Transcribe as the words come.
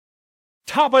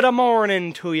Top of the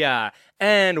morning to ya,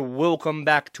 and welcome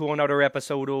back to another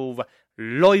episode of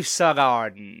Life's a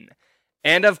Garden.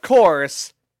 And of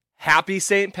course, happy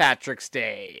St. Patrick's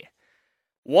Day.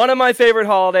 One of my favorite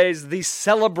holidays, the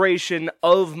celebration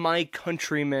of my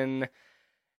countrymen.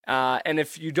 And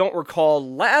if you don't recall,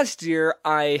 last year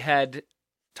I had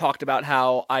talked about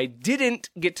how I didn't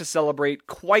get to celebrate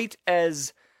quite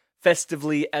as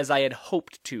festively as I had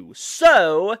hoped to.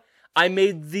 So I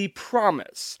made the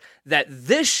promise that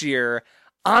this year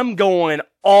I'm going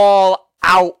all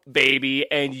out, baby,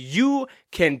 and you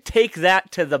can take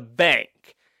that to the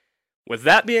bank. With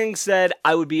that being said,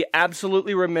 I would be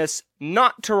absolutely remiss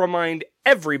not to remind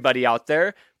everybody out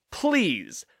there,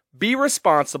 please be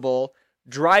responsible,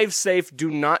 drive safe, do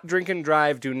not drink and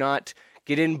drive, do not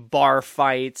get in bar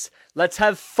fights. Let's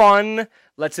have fun,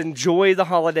 let's enjoy the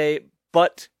holiday,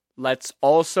 but let's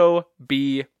also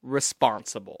be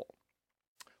responsible.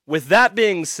 With that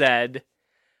being said,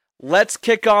 let's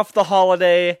kick off the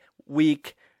holiday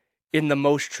week in the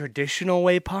most traditional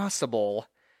way possible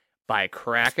by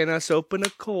cracking us open a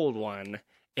cold one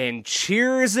and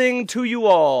cheersing to you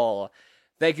all.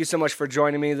 Thank you so much for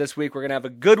joining me this week. We're going to have a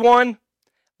good one.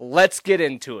 Let's get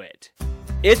into it.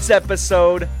 It's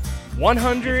episode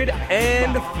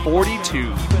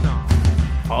 142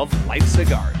 of Life's a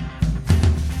Garden.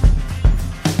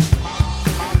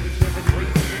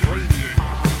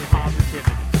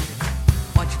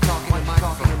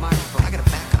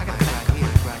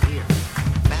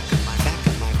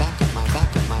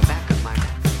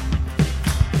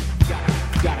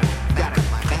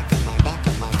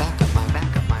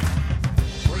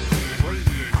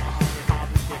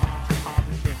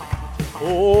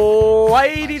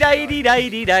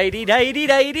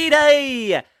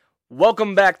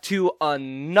 Welcome back to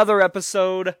another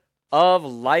episode of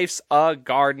Life's a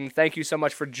Garden. Thank you so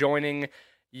much for joining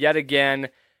yet again.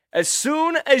 As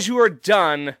soon as you are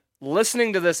done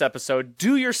listening to this episode,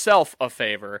 do yourself a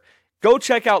favor. Go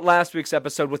check out last week's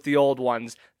episode with the old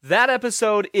ones. That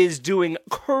episode is doing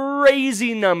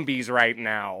crazy numbies right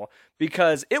now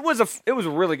because it was a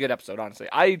really good episode, honestly.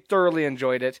 I thoroughly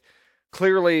enjoyed it.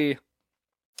 Clearly,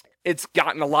 it's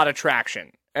gotten a lot of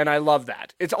traction, and I love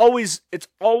that. It's always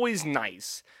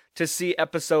nice to see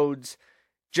episodes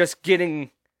just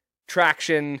getting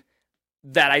traction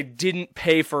that I didn't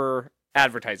pay for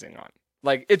advertising on.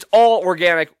 Like, it's all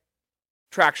organic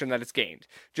traction that it's gained,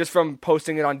 just from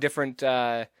posting it on different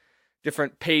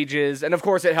pages, and of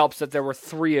course it helps that there were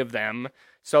 3 of them,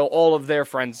 so all of their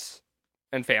friends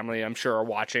and family, I'm sure, are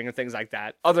watching, and things like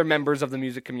that. Other members of the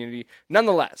music community.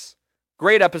 Nonetheless,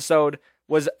 great episode.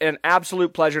 Was an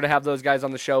absolute pleasure to have those guys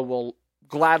on the show. We'll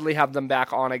gladly have them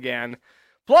back on again.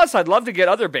 Plus, I'd love to get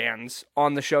other bands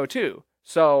on the show too.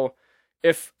 So,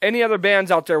 if any other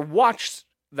bands out there watched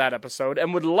that episode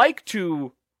and would like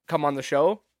to come on the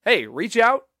show, hey, reach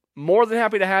out. More than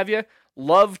happy to have you.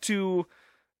 Love to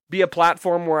be a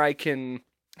platform where I can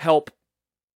help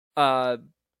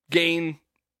gain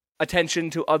attention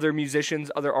to other musicians,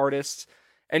 other artists,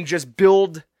 and just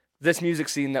build this music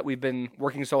scene that we've been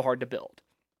working so hard to build.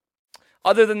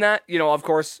 Other than that, of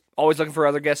course, always looking for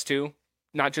other guests too,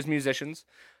 not just musicians,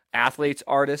 athletes,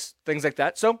 artists, things like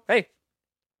that. So, hey,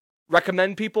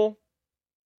 recommend people,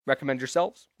 recommend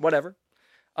yourselves, whatever.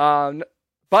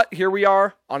 But here we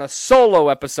are on a solo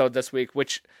episode this week,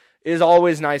 which is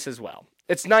always nice as well.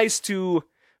 It's nice to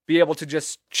be able to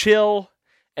just chill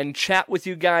and chat with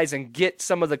you guys and get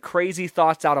some of the crazy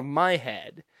thoughts out of my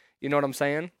head. You know what I'm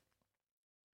saying?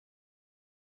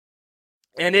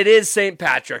 And it is St.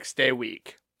 Patrick's Day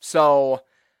week. So,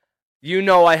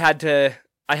 I had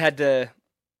to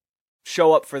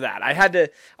show up for that. I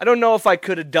don't know if I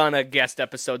could have done a guest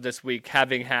episode this week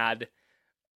having had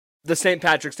the St.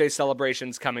 Patrick's Day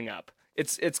celebrations coming up.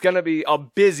 It's going to be a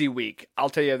busy week, I'll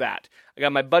tell you that. I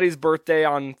got my buddy's birthday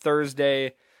on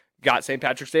Thursday, got St.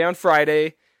 Patrick's Day on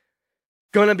Friday,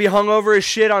 gonna be hungover as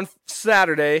shit on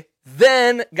Saturday,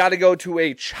 then got to go to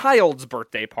a child's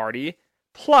birthday party,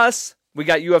 plus we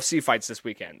got UFC fights this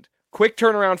weekend. Quick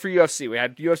turnaround for UFC. We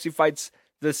had UFC fights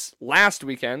this last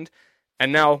weekend,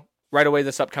 and now right away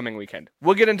this upcoming weekend.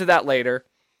 We'll get into that later.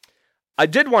 I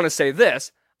did want to say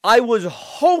this. I was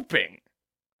hoping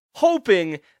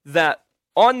that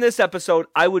on this episode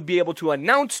I would be able to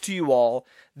announce to you all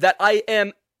that I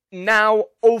am now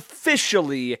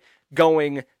officially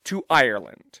going to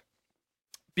Ireland.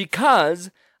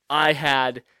 Because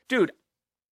dude,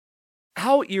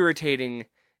 how irritating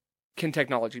can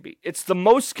technology be? It's the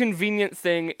most convenient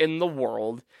thing in the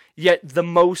world, yet the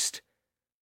most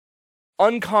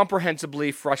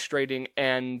incomprehensibly frustrating,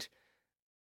 and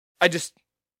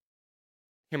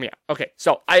hear me out. Okay,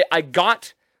 so I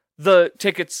got the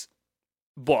tickets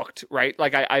booked, right?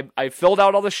 Like I filled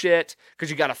out all the shit because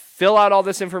you got to fill out all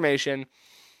this information.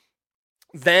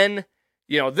 Then,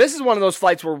 this is one of those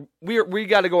flights where we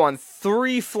got to go on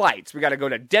 3 flights. We got to go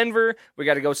to Denver, we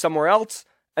got to go somewhere else,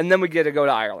 and then we get to go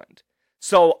to Ireland.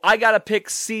 So I got to pick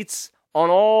seats on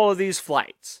all of these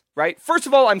flights, right? First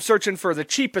of all, I'm searching for the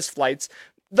cheapest flights.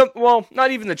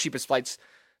 Not even the cheapest flights,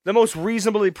 the most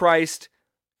reasonably priced.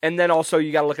 And then also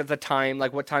you got to look at the time,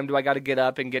 like what time do I got to get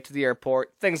up and get to the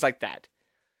airport, things like that.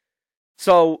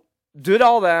 So, did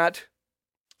all that.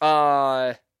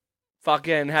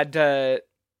 Fucking had to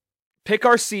pick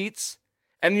our seats.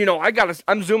 And,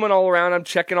 I'm zooming all around. I'm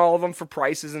checking all of them for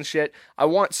prices and shit. I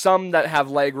want some that have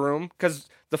leg room, because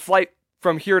the flight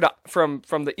from here to, from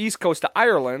the East Coast to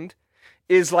Ireland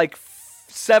is like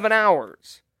 7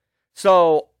 hours.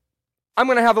 So, I'm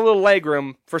going to have a little leg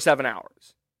room for 7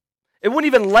 hours. It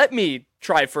wouldn't even let me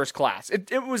try first class.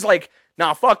 It was like,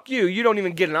 nah, fuck you. You don't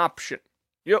even get an option.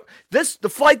 The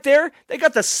flight there, they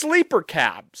got the sleeper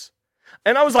cabs.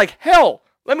 And I was like, hell,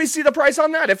 let me see the price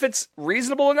on that. If it's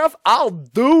reasonable enough, I'll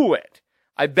do it.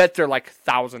 I bet they're like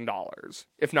 $1,000,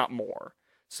 if not more.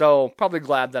 So, probably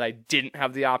glad that I didn't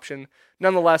have the option.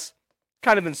 Nonetheless,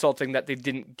 kind of insulting that they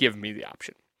didn't give me the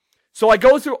option. So I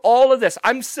go through all of this.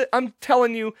 I'm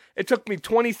telling you, it took me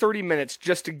 20, 30 minutes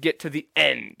just to get to the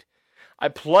end. I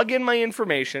plug in my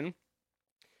information,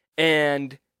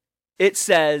 and it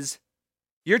says,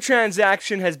 your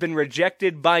transaction has been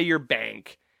rejected by your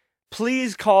bank.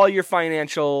 Please call your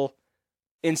financial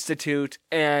institute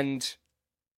and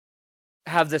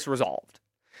have this resolved.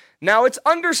 Now, it's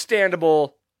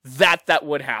understandable that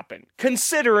would happen,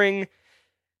 considering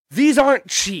these aren't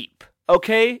cheap,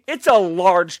 okay? It's a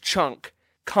large chunk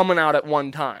coming out at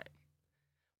one time.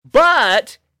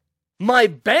 But my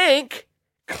bank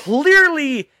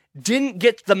clearly didn't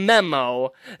get the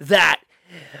memo that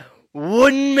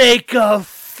wouldn't make a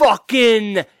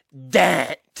fucking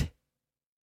dent.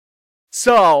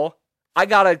 So, I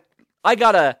gotta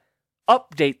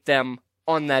update them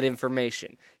on that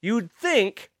information. You would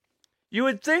think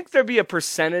there'd be a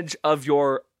percentage of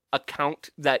your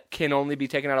account that can only be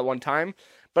taken out at one time,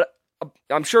 but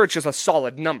I'm sure it's just a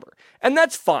solid number. And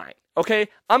that's fine, okay?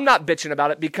 I'm not bitching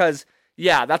about it because,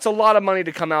 yeah, that's a lot of money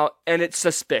to come out, and it's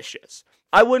suspicious.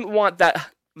 I wouldn't want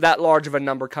that large of a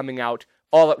number coming out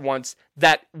all at once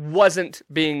that wasn't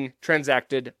being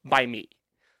transacted by me.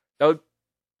 Oh,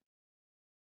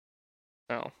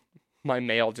 my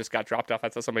mail just got dropped off. I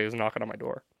thought somebody was knocking on my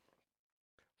door.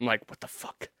 I'm like, what the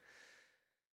fuck?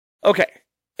 Okay,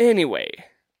 anyway.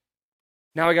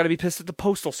 Now I gotta be pissed at the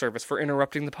postal service for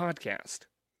interrupting the podcast.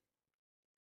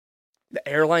 The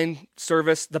airline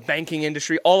service, the banking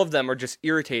industry, all of them are just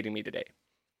irritating me today.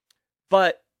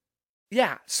 But,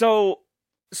 yeah, so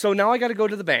now I gotta go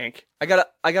to the bank. I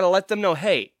gotta let them know,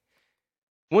 hey,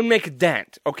 wouldn't make a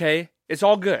dent, okay? It's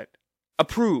all good.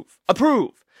 Approve.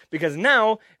 Because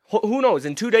now, who knows,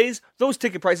 in 2 days, those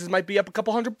ticket prices might be up a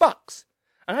couple $100.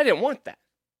 And I didn't want that.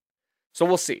 So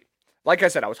we'll see. Like I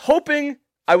said, I was hoping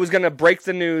I was going to break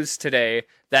the news today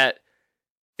that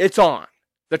it's on.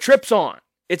 The trip's on.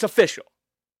 It's official.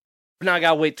 But now I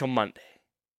got to wait till Monday.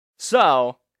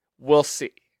 So, we'll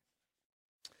see.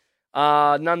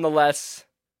 Nonetheless,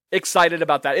 excited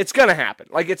about that. It's going to happen.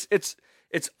 Like, it's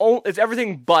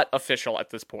everything but official at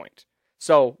this point.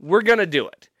 So, we're going to do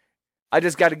it. I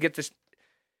just got to get this.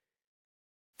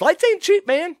 Flights ain't cheap,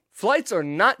 man. Flights are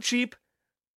not cheap.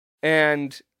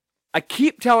 And I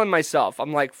keep telling myself,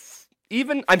 I'm like,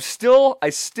 I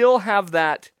still have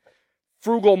that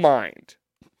frugal mind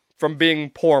from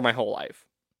being poor my whole life.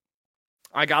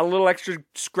 I got a little extra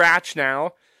scratch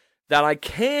now that I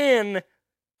can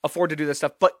afford to do this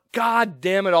stuff, but god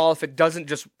damn it all if it doesn't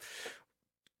just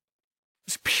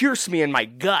pierce me in my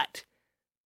gut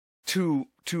to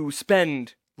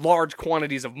spend large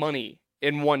quantities of money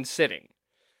in one sitting.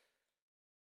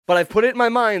 But I've put it in my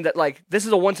mind that, like, this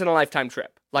is a once-in-a-lifetime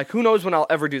trip. Like, who knows when I'll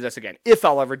ever do this again. If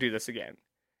I'll ever do this again.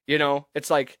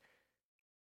 It's like,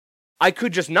 I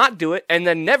could just not do it and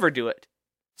then never do it.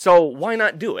 So, why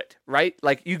not do it, right?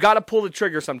 Like, you gotta pull the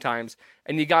trigger sometimes,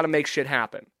 and you gotta make shit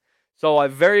happen. So, I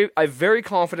very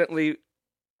confidently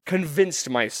convinced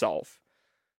myself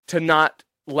to not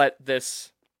let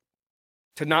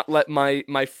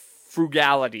my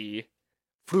frugazi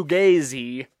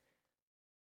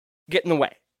get in the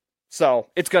way. So,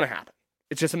 it's gonna happen.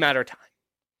 It's just a matter of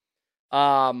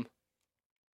time.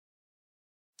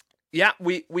 Yeah,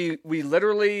 we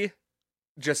literally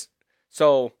just,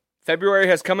 so, February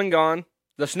has come and gone.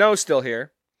 The snow's still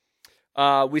here.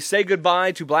 We say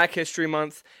goodbye to Black History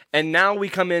Month, and now we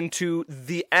come into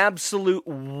the absolute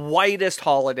whitest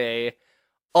holiday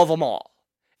of them all.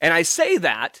 And I say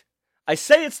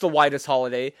it's the whitest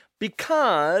holiday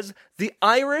because the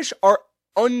Irish are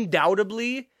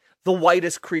undoubtedly the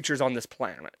whitest creatures on this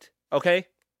planet. Okay?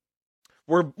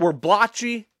 We're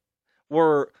blotchy.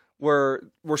 We're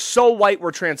so white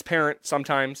we're transparent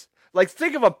sometimes. Like,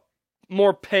 think of a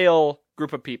more pale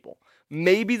group of people.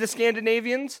 Maybe the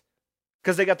Scandinavians,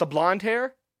 because they got the blonde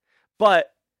hair.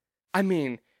 But, I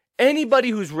mean,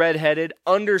 anybody who's redheaded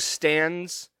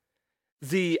understands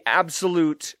the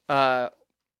absolute,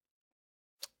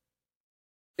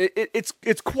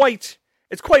 it's quite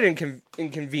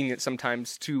inconvenient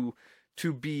sometimes to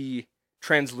be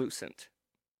translucent.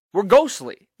 We're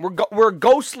ghostly. We're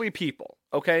ghostly people,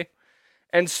 okay?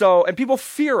 And people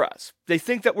fear us. They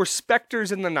think that we're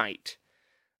specters in the night.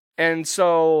 And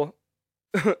so,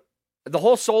 the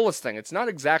whole soulless thing, it's not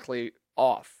exactly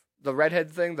off. The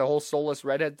redhead thing, the whole soulless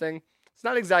redhead thing, it's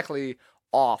not exactly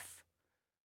off.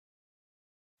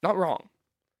 Not wrong.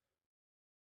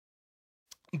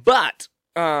 But,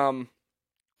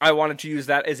 I wanted to use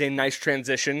that as a nice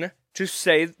transition to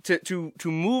say, to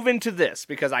move into this,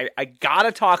 because I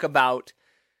gotta talk about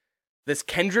this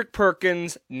Kendrick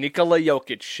Perkins, Nikola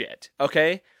Jokic shit,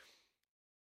 okay?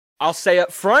 I'll say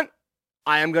up front,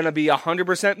 I am going to be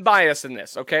 100% biased in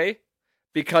this, okay?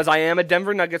 Because I am a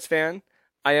Denver Nuggets fan.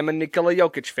 I am a Nikola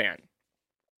Jokic fan.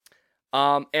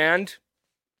 And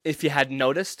if you hadn't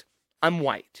noticed, I'm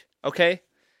white, okay?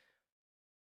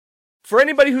 For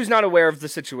anybody who's not aware of the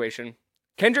situation,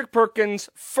 Kendrick Perkins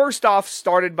first off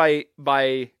started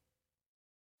by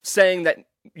saying that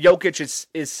Jokic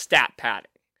is stat padding.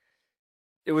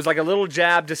 It was like a little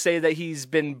jab to say that he's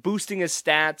been boosting his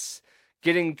stats,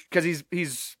 because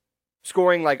he's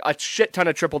scoring like a shit ton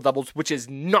of triple doubles, which is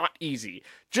not easy.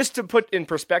 Just to put in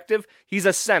perspective, he's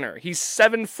a center. He's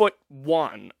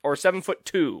 7'1" or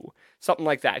 7'2", something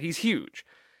like that. He's huge.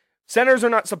 Centers are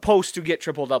not supposed to get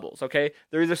triple doubles, okay?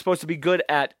 They're either supposed to be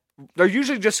they're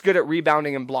usually just good at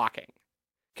rebounding and blocking.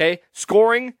 Okay?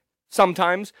 Scoring,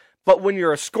 sometimes, but when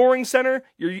you're a scoring center,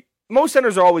 most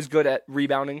centers are always good at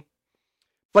rebounding.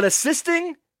 But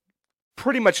assisting,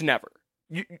 pretty much never.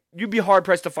 You'd be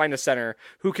hard-pressed to find a center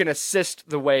who can assist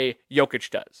the way Jokic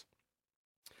does.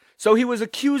 So he was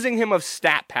accusing him of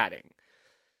stat padding.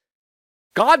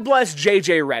 God bless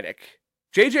J.J. Redick.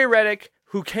 J.J. Redick,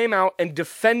 who came out and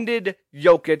defended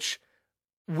Jokic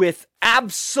with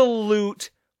absolute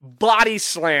body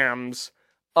slams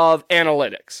of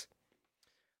analytics.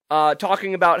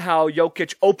 Talking about how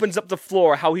Jokic opens up the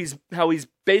floor, how he's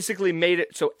basically made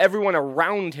it so everyone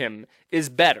around him is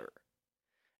better.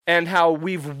 And how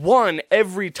we've won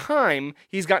every time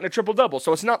he's gotten a triple-double.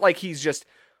 So it's not like he's just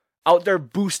out there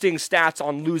boosting stats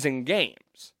on losing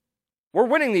games. We're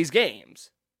winning these games.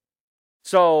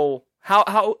 So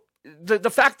how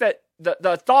the fact that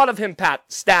the thought of him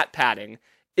stat padding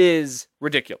is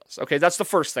ridiculous. Okay, that's the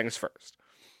first things first.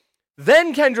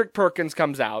 Then Kendrick Perkins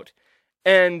comes out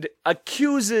and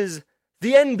accuses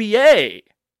the NBA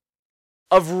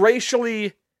of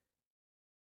racially...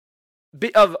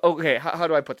 how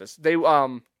do I put this? They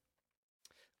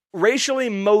racially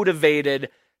motivated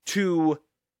to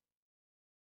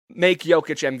make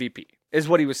Jokic MVP, is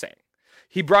what he was saying.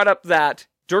 He brought up that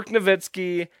Dirk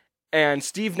Nowitzki and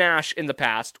Steve Nash in the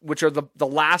past, which are the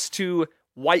last two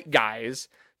white guys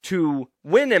to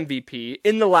win MVP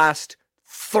in the last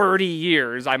 30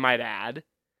 years, I might add.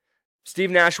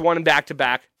 Steve Nash won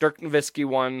back-to-back, Dirk Nowitzki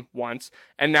won once,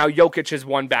 and now Jokic has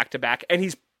won back-to-back, and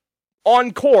he's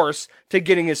on course to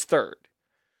getting his third.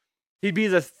 He'd be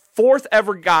the fourth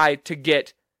ever guy to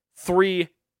get 3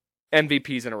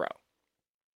 MVPs in a row.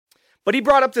 But he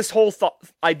brought up this whole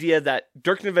idea that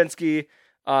Dirk Nowitzki,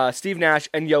 Steve Nash,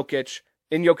 and Jokic,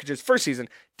 in Jokic's first season,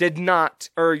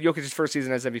 Jokic's first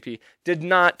season as MVP, did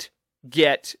not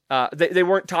get, they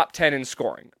weren't top 10 in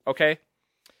scoring, okay?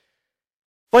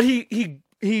 But he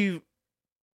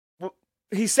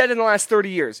said in the last 30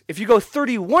 years, if you go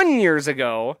 31 years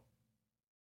ago,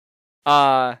 he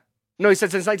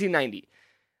said since 1990,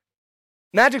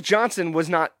 Magic Johnson was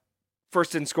not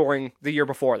first in scoring the year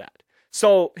before that.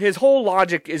 So his whole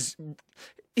logic is,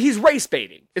 he's race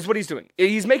baiting, is what he's doing.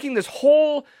 He's making this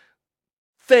whole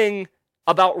thing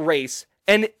about race,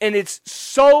 and it's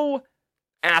so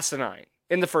asinine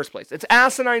in the first place. It's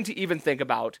asinine to even think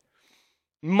about,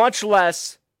 much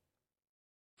less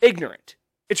ignorant.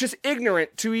 It's just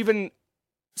ignorant to even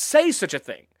say such a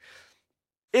thing.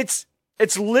 It's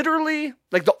literally,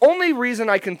 like, the only reason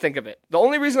I can think of it, the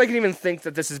only reason I can even think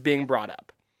that this is being brought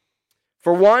up,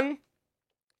 for one,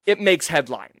 it makes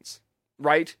headlines,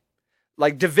 right?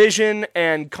 Like, division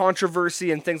and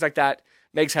controversy and things like that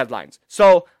makes headlines.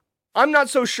 So, I'm not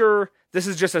so sure This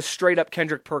is just a straight up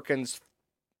Kendrick Perkins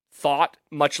thought,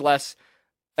 much less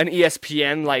an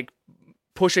ESPN like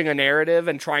pushing a narrative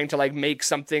and trying to like make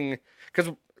something.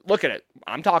 Because look at it,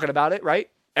 I'm talking about it, right?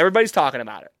 Everybody's talking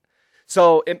about it.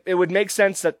 So it would make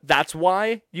sense that that's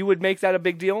why you would make that a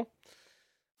big deal.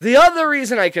 The other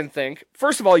reason I can think,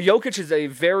 first of all, Jokic is a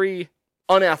very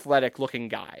unathletic looking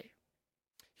guy.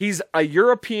 He's a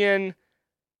European,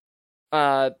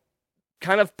 kind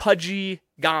of pudgy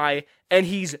guy, and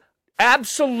he's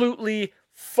absolutely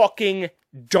fucking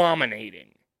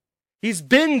dominating. He's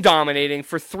been dominating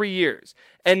for 3 years.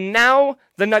 And now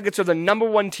the Nuggets are the number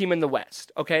 1 team in the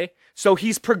West, okay? So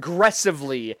he's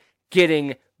progressively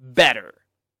getting better.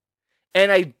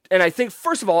 And I think,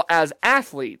 first of all, as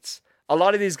athletes, a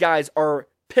lot of these guys are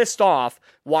pissed off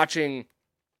watching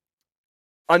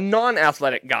a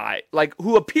non-athletic guy, like,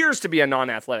 who appears to be a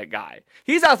non-athletic guy.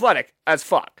 He's athletic as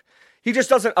fuck. He just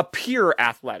doesn't appear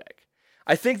athletic.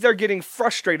 I think they're getting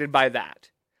frustrated by that.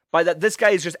 By that this guy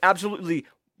is just absolutely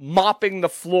mopping the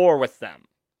floor with them.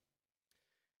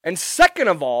 And second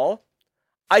of all,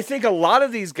 I think a lot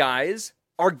of these guys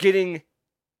are getting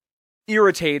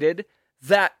irritated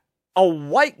that a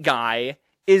white guy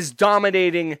is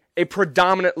dominating a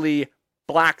predominantly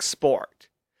black sport.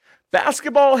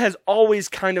 Basketball has always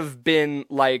kind of been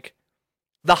like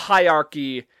the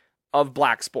hierarchy of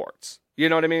black sports. You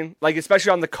know what I mean? Like,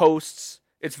 especially on the coasts,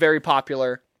 it's very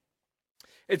popular.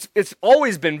 It's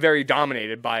always been very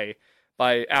dominated by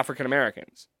African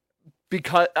Americans.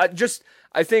 Because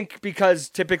I think because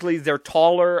typically they're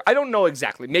taller. I don't know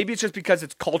exactly. Maybe it's just because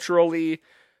it's culturally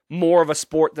more of a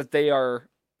sport that they are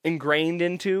ingrained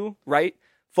into, right?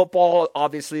 Football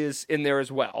obviously is in there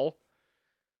as well.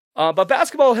 But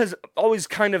basketball has always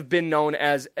kind of been known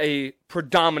as a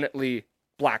predominantly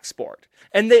black sport.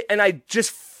 And I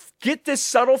just get this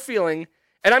subtle feeling,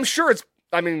 and I'm sure it's,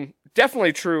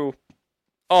 definitely true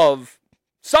of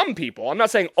some people. I'm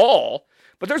not saying all,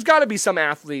 but there's got to be some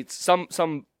athletes,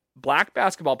 some black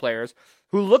basketball players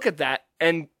who look at that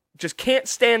and just can't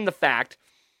stand the fact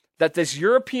that this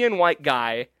European white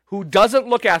guy who doesn't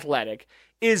look athletic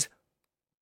is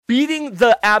beating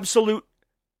the absolute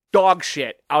dog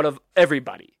shit out of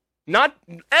everybody. Not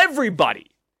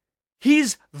everybody.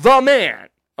 He's the man,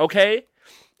 okay?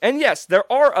 And yes,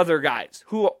 there are other guys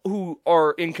who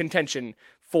are in contention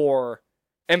for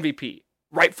MVP.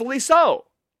 Rightfully so.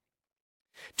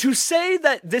 To say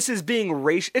that this is being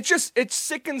racial, it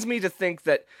sickens me to think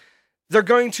that they're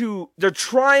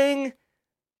trying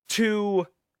to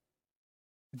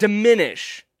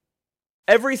diminish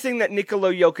everything that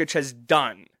Nikola Jokic has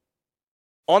done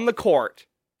on the court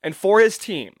and for his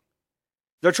team.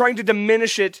 They're trying to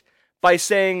diminish it by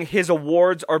saying his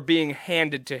awards are being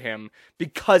handed to him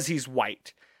because he's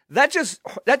white. That just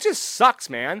sucks,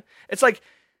 man. It's like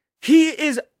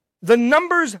the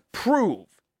numbers prove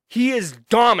he is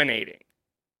dominating.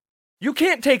 You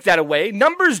can't take that away.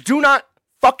 Numbers do not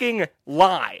fucking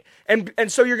lie. And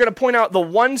so you're going to point out the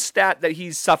one stat that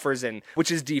he suffers in,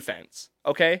 which is defense,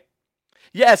 okay?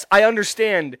 Yes, I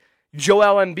understand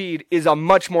Joel Embiid is a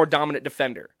much more dominant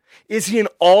defender. Is he an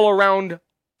all-around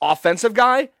offensive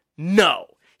guy? No.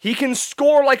 He can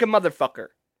score like a motherfucker.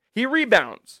 He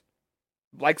rebounds,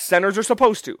 like centers are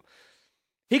supposed to.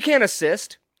 He can't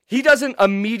assist. He doesn't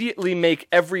immediately make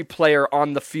every player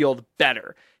on the field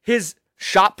better. His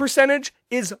shot percentage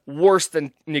is worse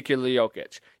than Nikola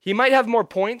Jokic. He might have more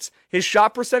points. His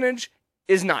shot percentage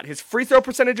is not. His free throw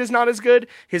percentage is not as good.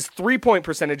 His 3-point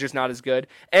percentage is not as good.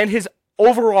 And his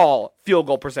overall field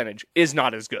goal percentage is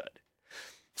not as good.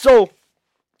 So,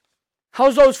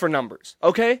 how's those for numbers,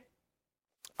 okay?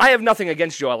 I have nothing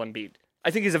against Joel Embiid.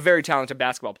 I think he's a very talented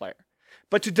basketball player.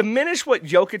 But to diminish what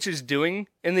Jokic is doing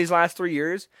in these last 3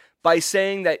 years by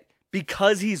saying that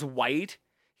because he's white,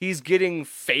 he's getting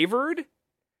favored,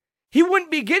 he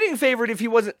wouldn't be getting favored if he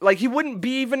wasn't, he wouldn't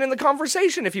be even in the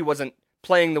conversation if he wasn't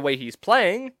playing the way he's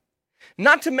playing.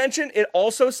 Not to mention, it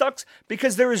also sucks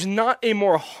because there is not a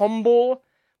more humble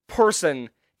person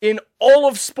in all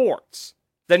of sports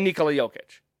than Nikola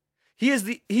Jokic. He is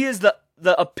the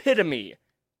epitome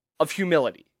of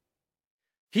humility.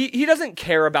 He doesn't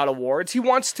care about awards. He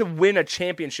wants to win a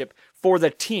championship for the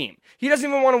team. He doesn't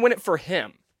even want to win it for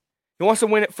him. He wants to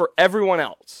win it for everyone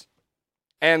else.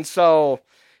 And so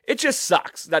it just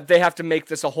sucks that they have to make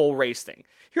this a whole race thing.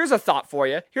 Here's a thought for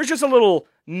you. Here's just a little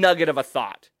nugget of a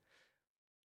thought.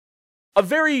 A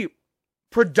very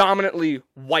predominantly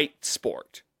white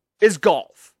sport is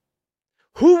golf.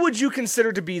 Who would you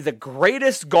consider to be the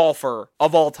greatest golfer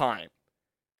of all time?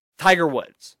 Tiger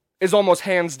Woods is almost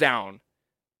hands down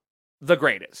the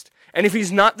greatest. And if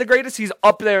he's not the greatest, he's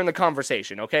up there in the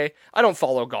conversation, okay? I don't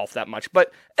follow golf that much,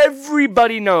 but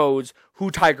everybody knows who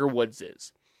Tiger Woods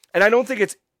is. And I don't think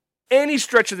it's any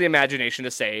stretch of the imagination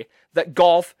to say that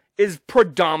golf is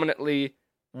predominantly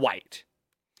white.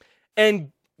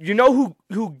 And you know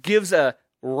who gives a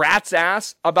rat's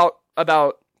ass about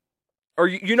or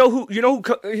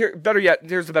here, better yet,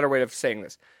 here's a better way of saying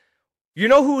this. You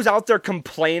know who's out there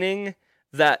complaining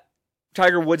that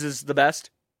Tiger Woods is the best?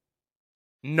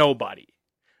 Nobody.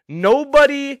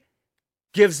 Nobody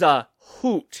gives a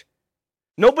hoot.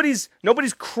 Nobody's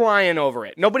crying over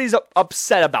it. Nobody's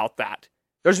upset about that.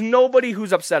 There's nobody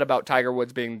who's upset about Tiger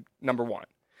Woods being number one.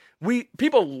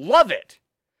 People love it.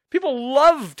 People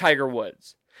love Tiger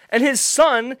Woods. And his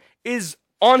son is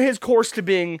on his course to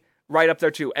being right up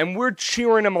there too. And we're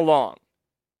cheering him along.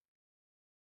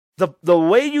 The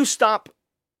way you stop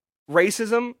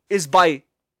racism is by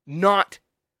not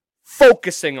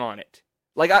focusing on it.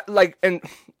 And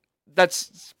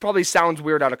that's probably sounds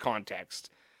weird out of context.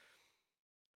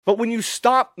 But when you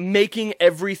stop making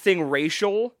everything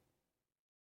racial,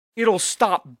 it'll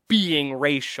stop being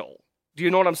racial. Do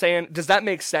you know what I'm saying? Does that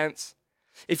make sense?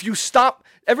 If you stop,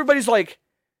 everybody's like,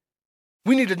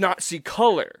 we need to not see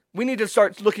color. We need to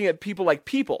start looking at people like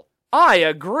people. I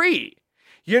agree.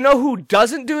 You know who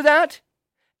doesn't do that?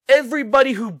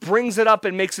 Everybody who brings it up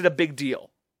and makes it a big deal.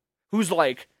 Who's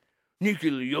like,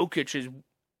 Nikola Jokic is,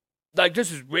 like,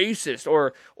 this is racist.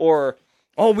 Or,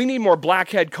 oh, we need more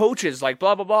black head coaches, like,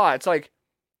 blah, blah, blah. It's like,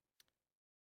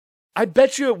 I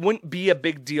bet you it wouldn't be a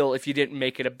big deal if you didn't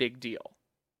make it a big deal.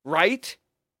 Right?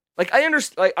 Like, I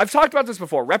understand, like, I've talked about this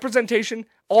before. Representation,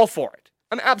 all for it.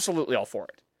 I'm absolutely all for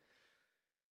it.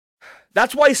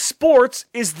 That's why sports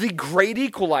is the great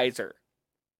equalizer.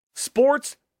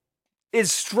 Sports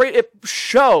is straight, it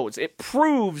shows, it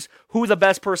proves who the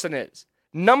best person is.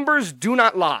 Numbers do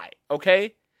not lie,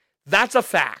 okay? That's a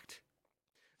fact.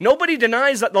 Nobody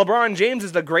denies that LeBron James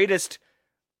is the greatest,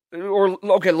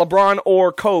 LeBron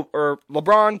or Kobe, or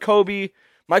LeBron, Kobe,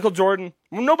 Michael Jordan.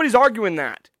 Well, nobody's arguing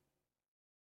that.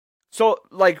 So,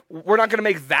 like, we're not going to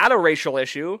make that a racial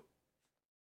issue.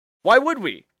 Why would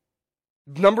we?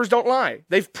 Numbers don't lie.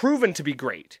 They've proven to be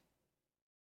great.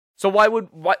 So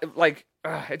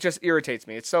it just irritates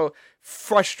me. It's so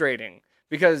frustrating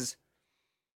because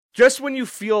just when you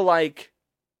feel like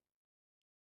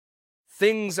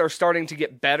things are starting to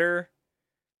get better,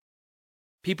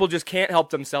 people just can't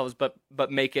help themselves but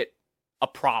make it a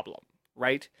problem,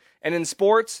 right? And in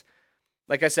sports,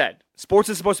 like I said, sports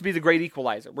is supposed to be the great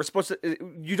equalizer.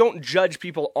 You don't judge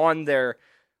people on their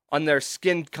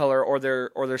skin color or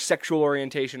their sexual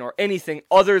orientation or anything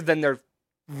other than their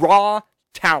raw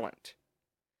talent.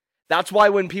 That's why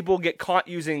when people get caught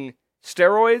using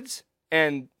steroids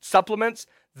and supplements,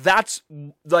 that's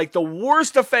like the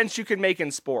worst offense you can make in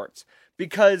sports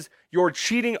because you're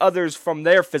cheating others from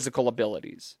their physical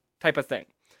abilities type of thing.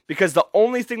 Because the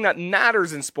only thing that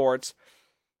matters in sports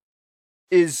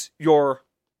is your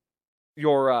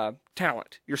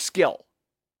talent, your skill.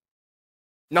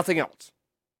 Nothing else.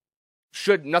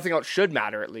 Nothing else should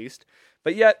matter at least.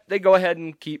 But yet they go ahead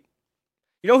and keep.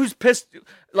 You know who's pissed?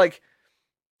 Like,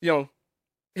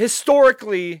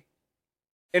 historically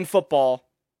in football,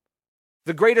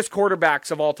 the greatest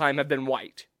quarterbacks of all time have been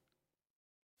white.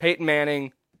 Peyton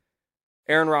Manning,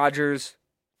 Aaron Rodgers,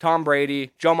 Tom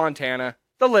Brady, Joe Montana.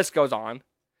 The list goes on.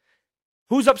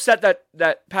 Who's upset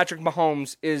that Patrick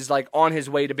Mahomes is like on his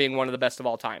way to being one of the best of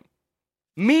all time?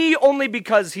 Me, only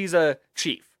because he's a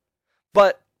Chief.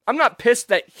 But I'm not pissed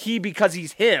that because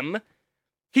he's him.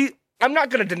 I'm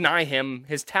not going to deny him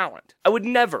his talent. I would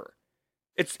never.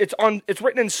 It's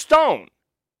written in stone.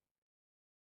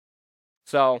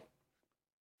 So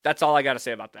that's all I got to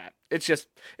say about that.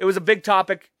 It was a big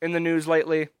topic in the news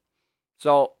lately.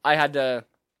 So I had to,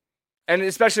 and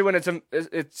especially when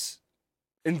it's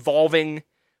involving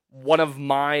one of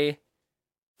my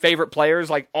favorite players,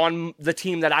 like on the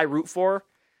team that I root for.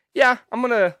 Yeah, I'm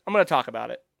gonna talk about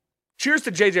it. Cheers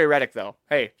to JJ Redick though.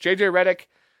 Hey, JJ Redick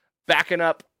backing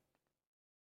up.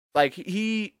 Like,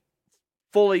 he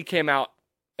fully came out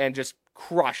and just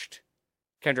crushed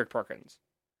Kendrick Perkins.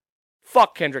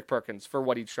 Fuck Kendrick Perkins for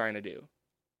what he's trying to do.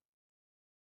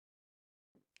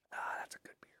 That's a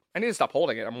good beer. I need to stop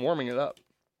holding it. I'm warming it up.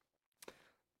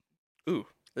 Ooh,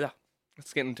 yeah.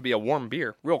 It's getting to be a warm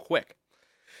beer real quick.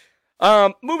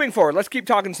 Moving forward, let's keep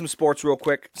talking some sports real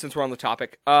quick since we're on the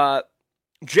topic.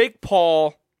 Jake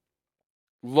Paul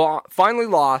finally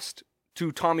lost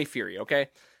to Tommy Fury, okay?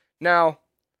 Now,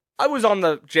 I was on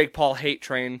the Jake Paul hate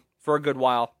train for a good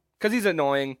while because he's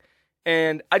annoying,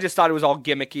 and I just thought it was all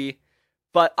gimmicky.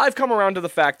 But I've come around to the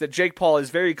fact that Jake Paul is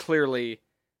very clearly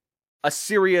a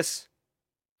serious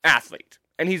athlete.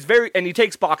 And he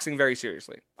takes boxing very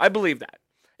seriously. I believe that.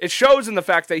 It shows in the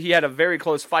fact that he had a very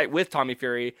close fight with Tommy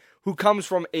Fury, who comes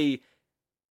from a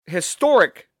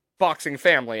historic boxing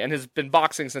family and has been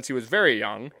boxing since he was very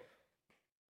young.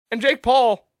 And Jake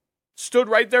Paul stood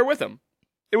right there with him.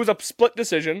 It was a split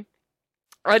decision.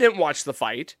 I didn't watch the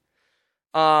fight.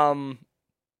 So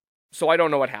I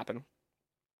don't know what happened.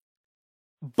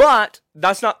 But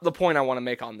that's not the point I want to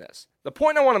make on this. The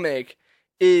point I want to make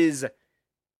is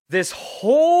this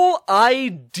whole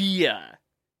idea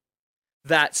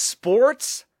that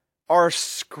sports are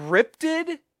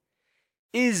scripted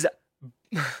is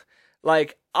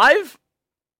like I've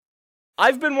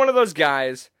been one of those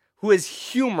guys who has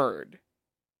humored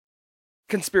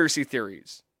conspiracy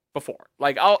theories before.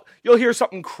 Like you'll hear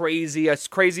something crazy, a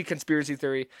crazy conspiracy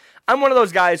theory. I'm one of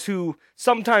those guys who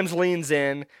sometimes leans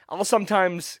in. I'll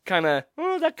sometimes kind of,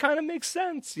 that kind of makes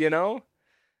sense, you know?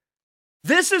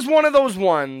 This is one of those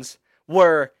ones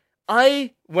where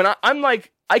I'm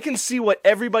like, I can see what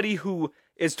everybody who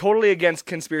is totally against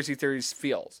conspiracy theories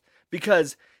feels.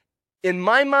 Because in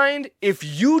my mind, if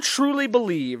you truly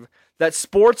believe that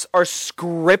sports are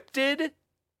scripted,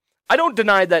 I don't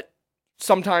deny that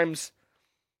sometimes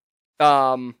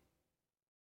refs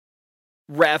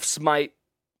might,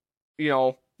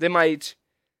 they might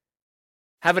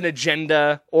have an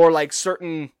agenda, or like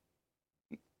certain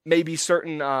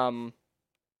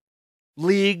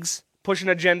leagues push an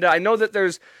agenda. I know that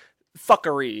there's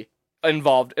fuckery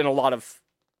involved in a lot of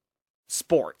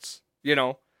sports,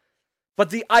 but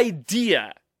the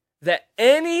idea that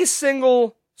any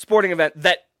single sporting event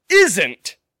that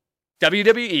isn't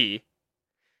WWE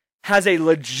has a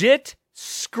legit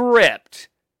script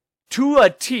to a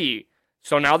T.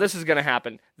 So now this is going to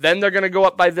happen. Then they're going to go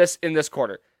up by this in this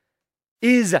quarter.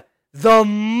 Is the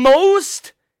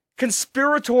most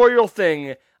conspiratorial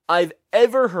thing I've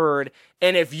ever heard.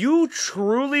 And if you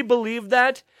truly believe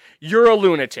that, you're a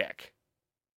lunatic.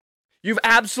 You've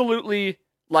absolutely,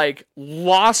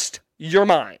 lost your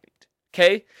mind.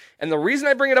 Okay? And the reason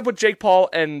I bring it up with Jake Paul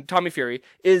and Tommy Fury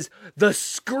is the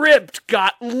script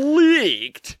got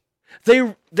leaked.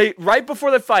 They right before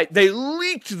the fight, they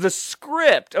leaked the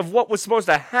script of what was supposed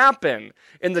to happen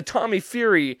in the Tommy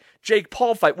Fury Jake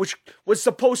Paul fight, which was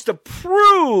supposed to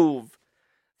prove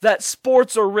that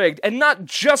sports are rigged, and not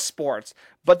just sports,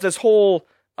 but this whole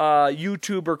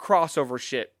YouTuber crossover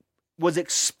shit was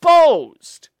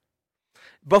exposed.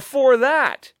 Before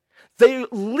that, they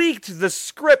leaked the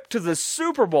script to the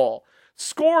Super Bowl,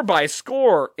 score by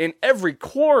score in every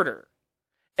quarter,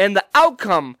 and the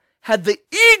outcome had the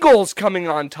Eagles coming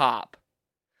on top.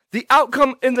 The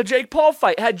outcome in the Jake Paul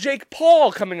fight had Jake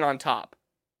Paul coming on top.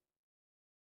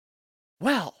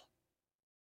 Well,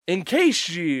 in case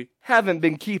you haven't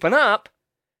been keeping up,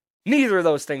 neither of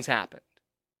those things happened.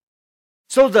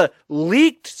 So the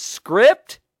leaked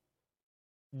script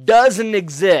doesn't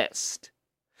exist.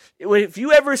 If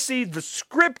you ever see the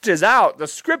script is out, the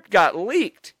script got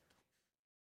leaked,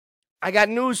 I got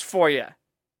news for you.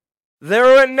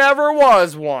 There never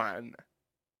was one.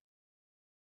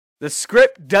 The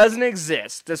script doesn't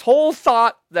exist. This whole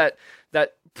thought that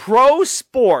pro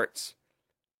sports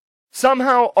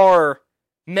somehow are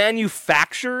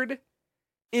manufactured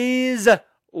is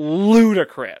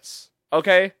ludicrous.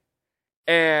 Okay?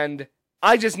 And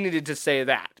I just needed to say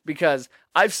that because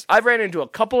I've ran into a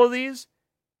couple of these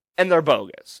and they're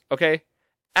bogus. Okay?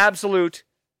 Absolute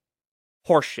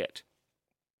horseshit.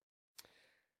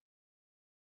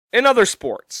 In other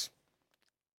sports,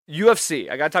 UFC,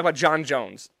 I gotta talk about Jon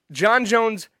Jones. Jon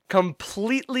Jones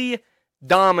completely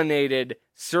dominated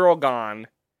Cyril Gane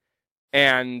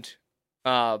and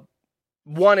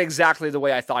won exactly the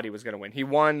way I thought he was going to win. He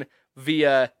won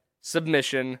via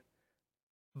submission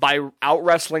by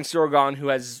out-wrestling Cyril Gane, who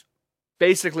has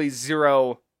basically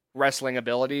zero wrestling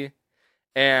ability.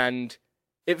 And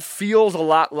it feels a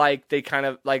lot like they kind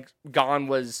of, like Gane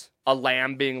was a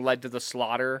lamb being led to the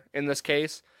slaughter in this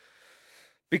case.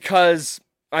 Because,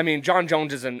 Jon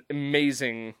Jones is an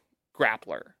amazing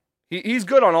grappler. He's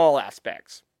good on all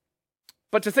aspects.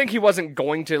 But to think he wasn't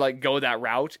going to, go that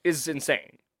route is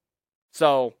insane.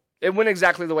 So, it went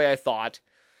exactly the way I thought.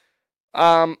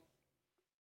 Does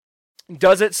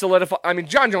it solidify?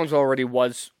 Jon Jones already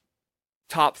was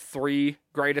top 3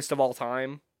 greatest of all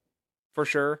time. For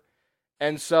sure.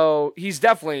 And so, he's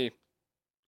definitely...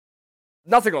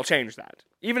 Nothing will change that.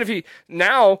 Even if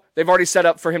now they've already set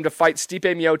up for him to fight Stipe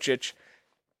Miocic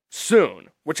soon,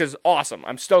 which is awesome.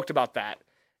 I'm stoked about that.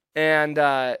 And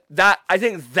I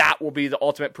think that will be the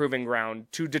ultimate proving ground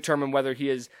to determine whether he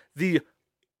is the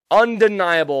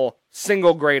undeniable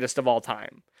single greatest of all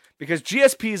time. Because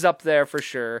GSP's up there for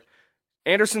sure.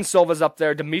 Anderson Silva's up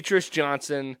there, Demetrius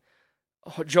Johnson,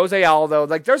 Jose Aldo.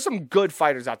 Like, there's some good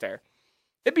fighters out there.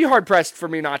 It'd be hard-pressed for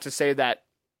me not to say that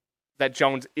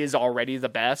Jones is already the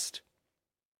best.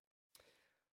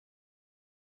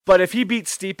 But if he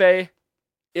beats Stipe,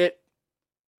 it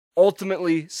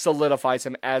ultimately solidifies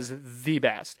him as the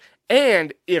best.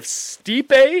 And if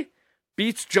Stipe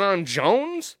beats John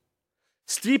Jones,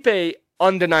 Stipe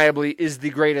undeniably is the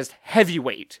greatest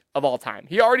heavyweight of all time.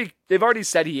 They've already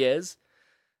said he is.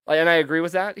 And I agree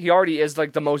with that. He already is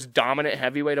like the most dominant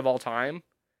heavyweight of all time.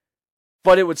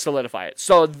 But it would solidify it.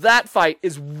 So that fight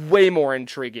is way more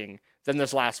intriguing than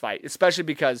this last fight. Especially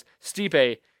because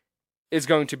Stipe is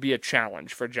going to be a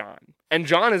challenge for John. And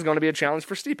John is going to be a challenge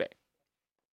for Stipe.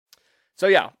 So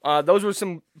yeah, those were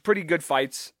some pretty good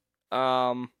fights.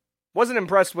 Wasn't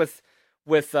impressed with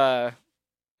Rio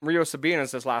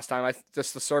Sabinas this last time.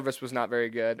 Just the service was not very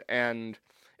good. And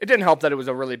it didn't help that it was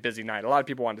a really busy night. A lot of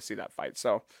people wanted to see that fight.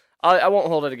 So I won't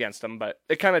hold it against him. But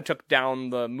it kind of took down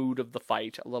the mood of the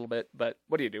fight a little bit. But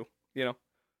what do? You know?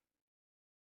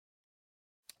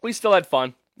 We still had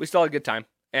fun. We still had a good time.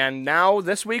 And now,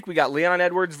 this week, we got Leon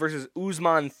Edwards versus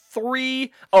Usman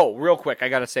 3. Oh, real quick, I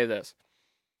gotta say this.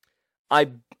 I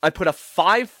put a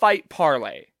 5-fight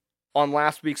parlay on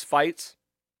last week's fights.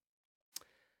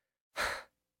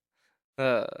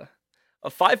 A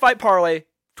 5-fight parlay,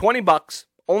 $20,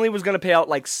 only was gonna pay out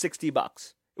like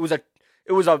 $60. It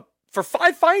was a for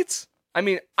 5 fights. I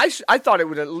mean, I thought it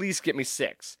would at least get me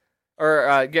 6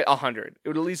 or get 100. It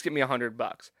would at least get me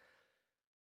 $100.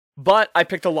 But I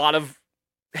picked a lot of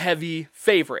heavy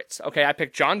favorites. Okay, I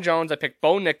picked John Jones, I picked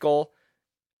Bo Nickel.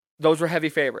 Those were heavy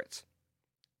favorites.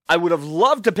 I would have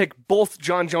loved to pick both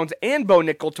John Jones and Bo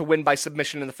Nickel to win by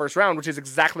submission in the first round, which is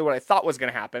exactly what I thought was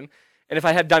going to happen. And if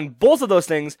I had done both of those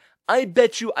things, I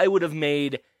bet you I would have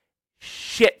made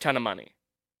shit ton of money.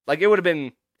 Like, it would have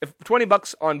been, if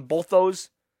 $20 on both those,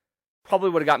 probably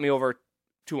would have got me over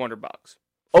 $200.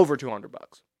 Over $200.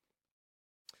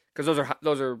 Because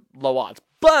those are low odds.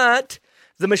 But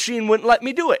the machine wouldn't let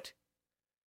me do it.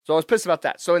 So I was pissed about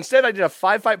that. So instead I did a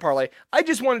 5-fight parlay. I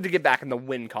just wanted to get back in the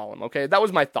win column, okay? That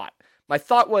was my thought. My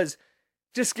thought was,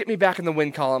 just get me back in the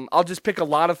win column. I'll just pick a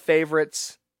lot of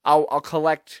favorites. I'll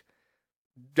collect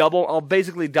I'll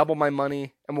basically double my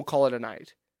money, and we'll call it a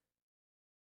night.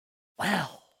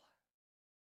 Well,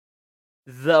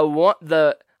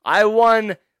 I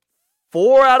won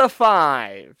 4 out of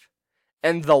 5.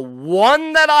 And the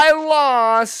one that I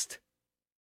lost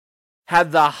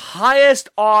had the highest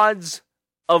odds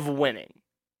of winning.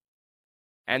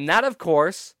 And that, of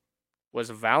course, was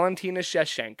Valentina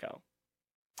Shevchenko.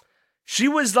 She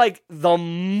was like the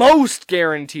most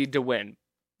guaranteed to win,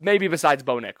 maybe besides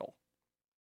Bo Nickel.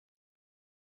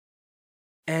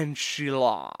 And she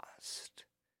lost.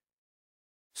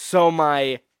 So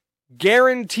my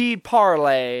guaranteed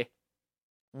parlay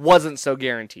wasn't so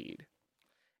guaranteed.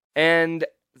 And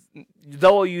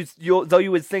though you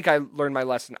would think I learned my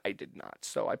lesson, I did not.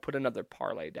 So I put another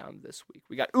parlay down this week.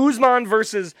 We got Usman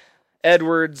versus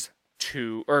Edwards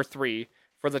 2 or 3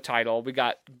 for the title. We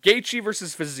got Gaethje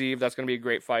versus Fiziev. That's going to be a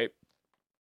great fight.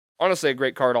 Honestly, a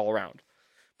great card all around.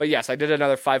 But yes, I did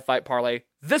another 5-fight parlay.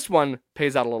 This one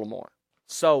pays out a little more.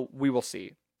 So we will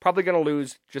see. Probably going to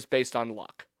lose just based on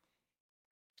luck.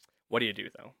 What do you do,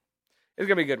 though? It's going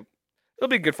to be good. It'll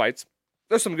be good fights.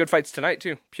 There's some good fights tonight,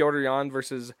 too. Piotr Jan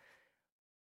versus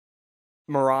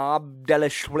Merab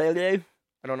Dvalishvili.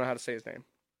 I don't know how to say his name.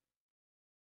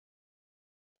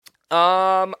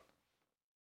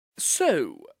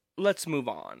 So, let's move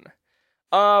on.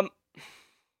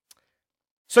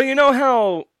 So you know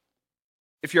how,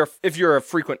 if you're a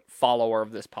frequent follower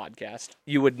of this podcast,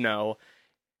 you would know,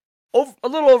 a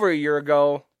little over a year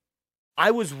ago,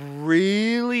 I was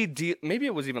really, maybe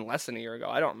it was even less than a year ago,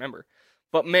 I don't remember.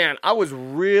 But man, I was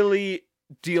really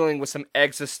dealing with some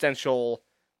existential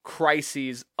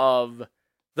crises of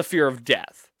the fear of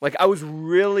death. Like, I was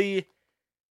really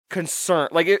concerned.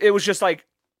 Like, it was just like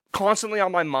constantly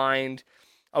on my mind.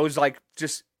 I was like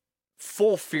just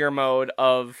full fear mode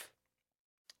of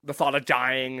the thought of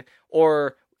dying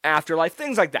or afterlife,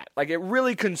 things like that. Like, it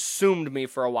really consumed me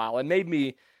for a while and made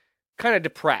me kind of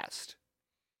depressed.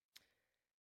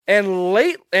 And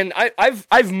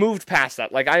I've moved past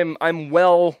that. Like, I'm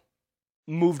well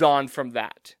moved on from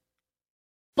that.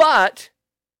 But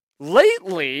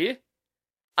lately,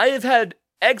 I have had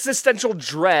existential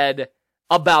dread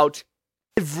about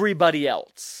everybody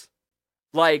else.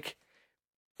 Like,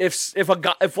 if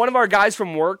one of our guys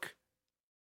from work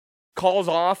calls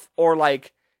off or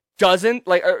like doesn't,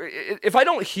 like, if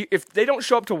they don't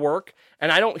show up to work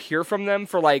and I don't hear from them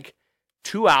for like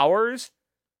 2 hours,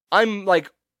 I'm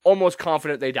like almost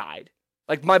confident they died.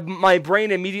 Like, my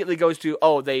brain immediately goes to,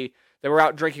 oh, they were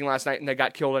out drinking last night and they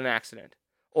got killed in an accident.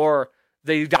 Or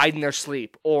they died in their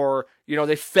sleep. Or,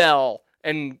 they fell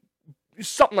and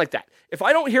something like that. If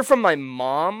I don't hear from my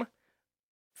mom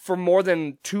for more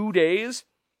than 2 days,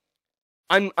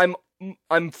 I'm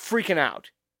freaking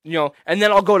out. And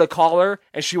then I'll go to call her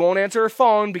and she won't answer her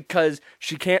phone because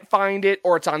she can't find it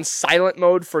or it's on silent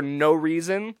mode for no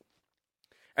reason.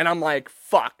 And I'm like,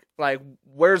 fuck, like,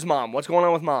 where's mom? What's going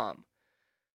on with mom?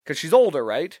 Because she's older,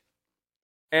 right?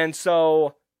 And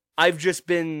so I've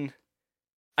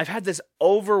had this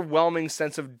overwhelming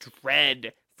sense of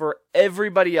dread for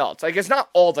everybody else. Like, it's not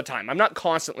all the time. I'm not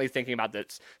constantly thinking about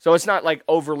this. So it's not like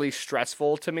overly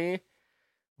stressful to me.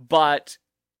 But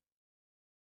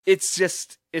it's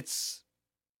just, it's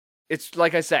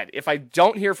like I said, if I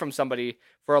don't hear from somebody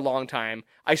for a long time,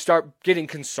 I start getting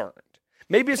concerned.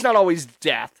 Maybe it's not always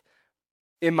death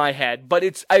in my head,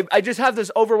 but I just have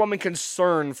this overwhelming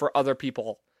concern for other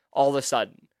people all of a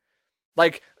sudden.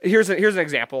 Like, here's an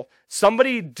example.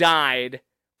 Somebody died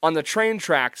on the train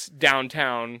tracks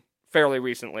downtown fairly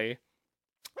recently.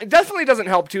 It definitely doesn't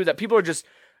help, too, that people are just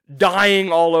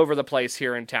dying all over the place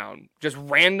here in town. Just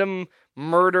random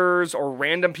murders or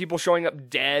random people showing up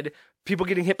dead, people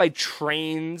getting hit by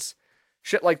trains,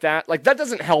 shit like that. Like, that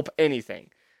doesn't help anything.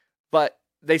 But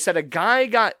they said a guy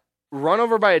got run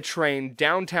over by a train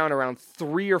downtown around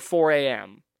 3 or 4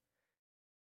 a.m.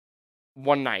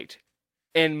 one night.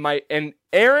 And my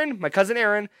cousin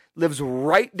Aaron, lives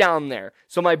right down there.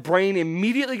 So my brain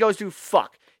immediately goes to,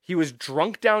 fuck, he was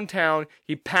drunk downtown,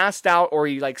 he passed out, or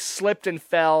he like slipped and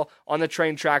fell on the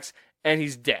train tracks, and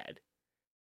he's dead.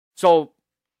 So,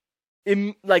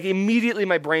 immediately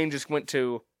my brain just went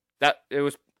to that. It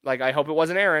was like, I hope it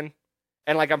wasn't Aaron.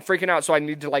 And like, I'm freaking out, so I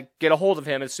need to like get a hold of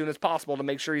him as soon as possible to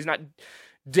make sure he's not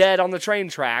dead on the train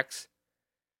tracks.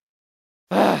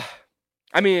 I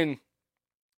mean,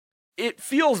 it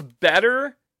feels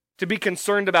better to be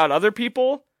concerned about other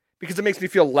people because it makes me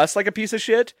feel less like a piece of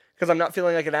shit because I'm not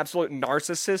feeling like an absolute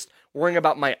narcissist worrying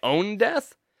about my own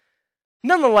death.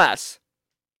 Nonetheless,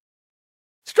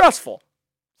 stressful.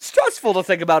 Stressful to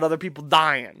think about other people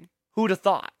dying. Who'd have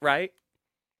thought, right?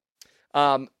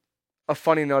 A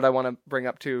funny note I want to bring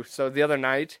up too. So the other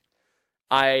night,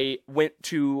 I went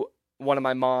to one of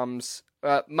my mom's.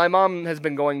 My mom has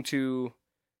been going to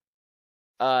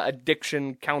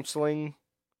addiction counseling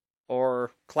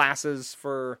or classes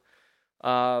for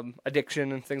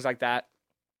addiction and things like that.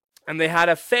 And they had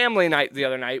a family night the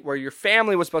other night where your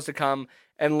family was supposed to come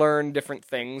and learn different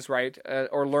things, right?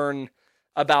 Or learn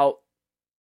about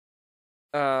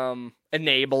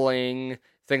enabling,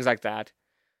 things like that.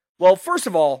 Well, first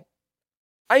of all,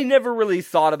 I never really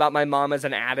thought about my mom as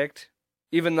an addict,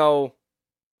 even though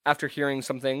after hearing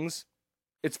some things,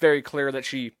 it's very clear that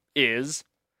she is,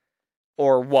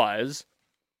 or was,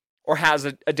 or has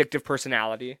an addictive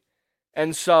personality.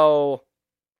 And so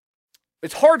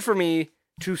it's hard for me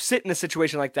to sit in a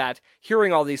situation like that,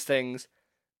 hearing all these things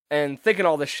and thinking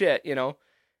all this shit,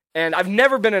 And I've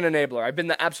never been an enabler. I've been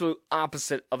the absolute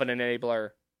opposite of an enabler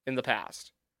in the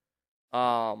past.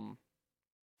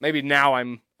 Maybe now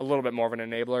I'm a little bit more of an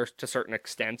enabler to certain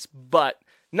extents, but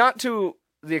not to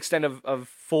the extent of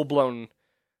full-blown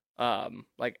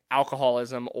like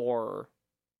alcoholism or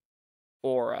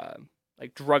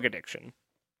like drug addiction.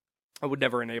 I would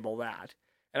never enable that,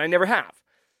 and I never have.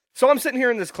 So I'm sitting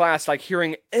here in this class, like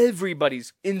hearing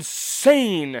everybody's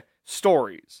insane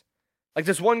stories. Like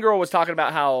this one girl was talking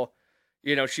about how,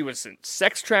 she was in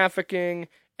sex trafficking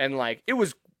and like it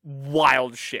was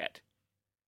wild shit.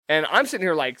 And I'm sitting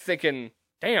here like thinking,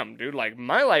 damn, dude, like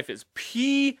my life is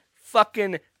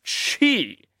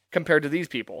fucking-chi compared to these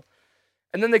people.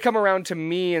 And then they come around to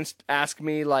me and ask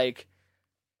me like,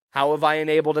 how have I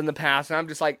enabled in the past? And I'm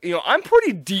just like, I'm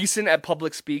pretty decent at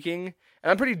public speaking. And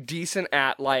I'm pretty decent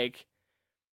at like,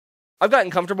 I've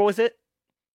gotten comfortable with it.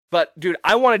 But dude,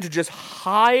 I wanted to just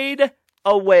hide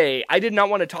away. I did not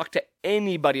want to talk to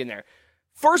anybody in there.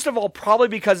 First of all, probably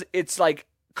because it's like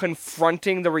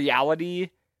confronting the reality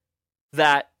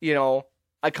that,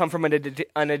 I come from an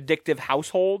addictive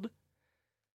household.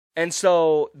 And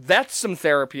so that's some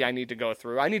therapy I need to go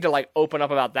through. I need to like open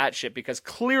up about that shit because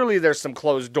clearly there's some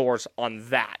closed doors on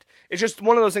that. It's just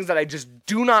one of those things that I just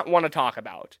do not want to talk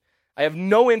about. I have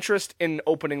no interest in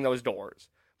opening those doors.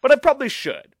 But I probably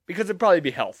should because it'd probably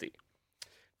be healthy.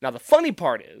 Now the funny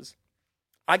part is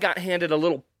I got handed a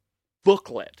little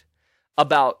booklet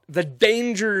about the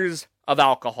dangers of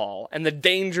alcohol and the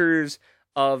dangers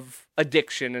of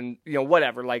addiction and,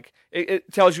 whatever. Like,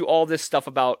 it tells you all this stuff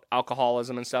about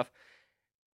alcoholism and stuff.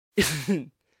 You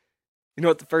know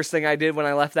what the first thing I did when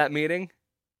I left that meeting?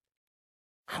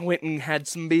 I went and had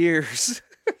some beers.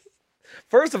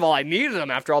 First of all, I needed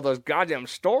them after all those goddamn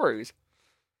stories.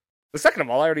 The second of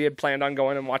all, I already had planned on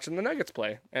going and watching the Nuggets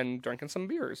play and drinking some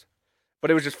beers.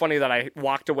 But it was just funny that I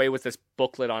walked away with this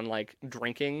booklet on like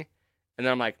drinking, and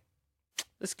then I'm like,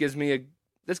 this gives me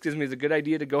the good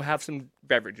idea to go have some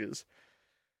beverages.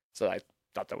 So I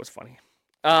thought that was funny.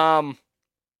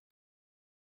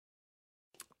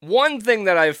 One thing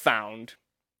that I've found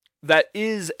that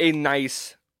is a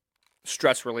nice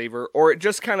stress reliever, or it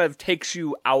just kind of takes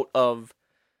you out of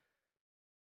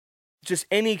just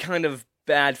any kind of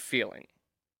bad feeling,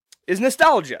 is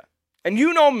nostalgia. And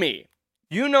you know me.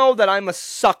 You know that I'm a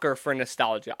sucker for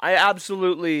nostalgia. I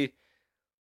absolutely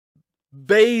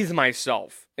bathe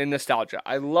myself in nostalgia.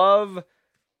 I love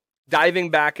diving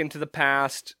back into the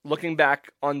past, looking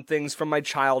back on things from my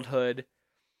childhood.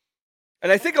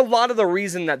 And I think a lot of the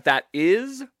reason that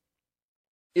is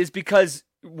because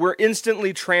we're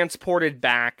instantly transported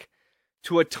back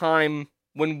to a time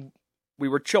when we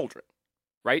were children,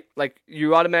 right? Like,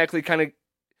 you automatically kind of,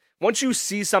 once you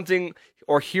see something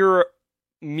or hear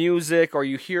music, or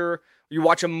you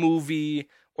watch a movie,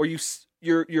 or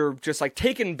you're just like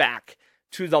taken back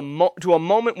to to a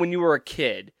moment when you were a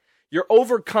kid. You're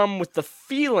overcome with the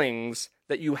feelings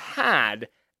that you had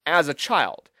as a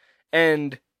child.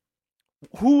 And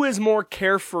who is more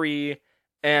carefree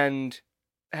and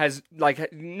has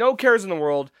like no cares in the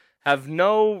world, have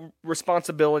no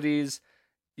responsibilities,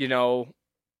 zero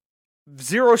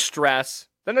stress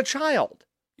than a child,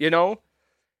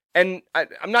 And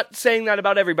I'm not saying that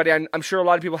about everybody. I'm sure a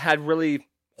lot of people had really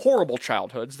horrible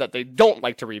childhoods that they don't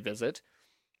like to revisit.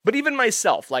 But even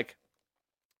myself, like,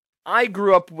 I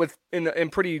grew up in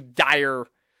pretty dire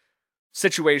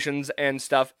situations and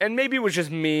stuff. And maybe it was just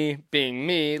me being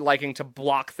me, liking to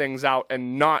block things out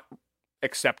and not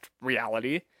accept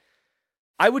reality.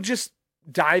 I would just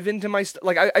dive into my stuff.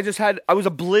 Like, I was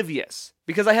oblivious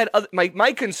because I had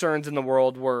my concerns in the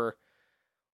world were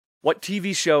what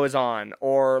TV show is on,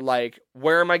 or like,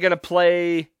 where am I going to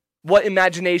play? What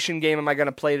imagination game am I going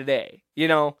to play today?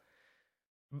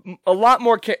 A lot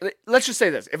more. Let's just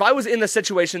say this. If I was in the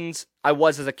situations I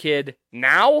was as a kid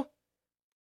now,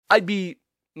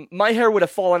 my hair would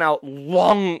have fallen out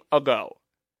long ago.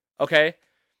 Okay?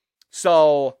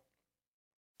 So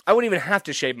I wouldn't even have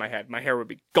to shave my head. My hair would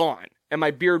be gone. And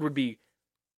my beard would be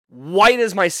white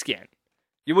as my skin.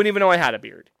 You wouldn't even know I had a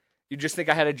beard. You'd just think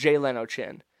I had a Jay Leno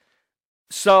chin.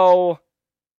 So,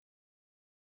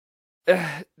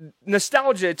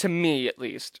 nostalgia, to me at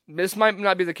least, this might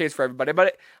not be the case for everybody,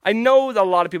 but I know that a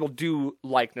lot of people do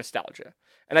like nostalgia.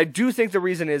 And I do think the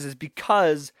reason is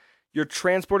because you're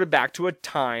transported back to a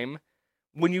time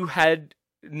when you had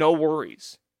no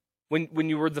worries. When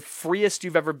you were the freest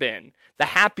you've ever been, the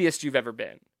happiest you've ever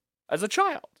been as a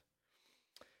child.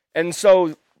 And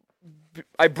so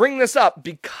I bring this up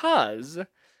because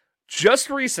just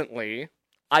recently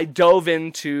I dove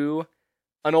into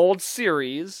an old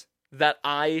series that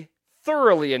I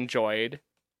thoroughly enjoyed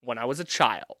when I was a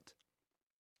child.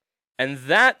 And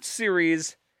that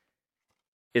series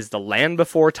is The Land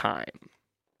Before Time.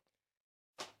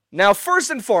 Now, first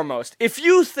and foremost, if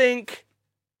you think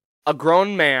a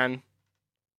grown man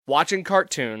watching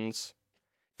cartoons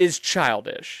is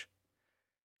childish,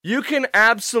 you can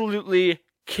absolutely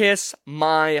kiss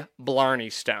my Blarney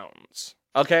stones.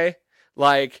 Okay?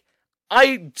 Like,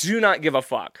 I do not give a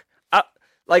fuck.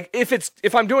 Like,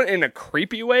 if I'm doing it in a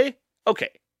creepy way, okay,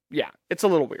 yeah, it's a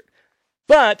little weird.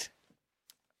 But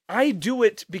I do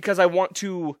it because I want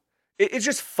to. It's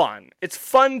just fun. It's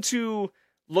fun to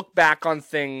look back on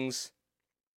things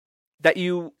that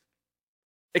you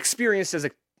experienced as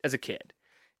a kid,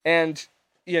 and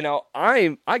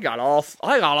I got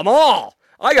them all.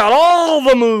 I got all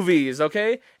the movies,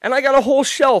 okay, and I got a whole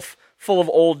shelf full of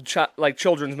old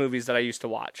children's movies that I used to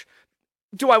watch.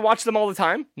 Do I watch them all the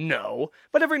time? No.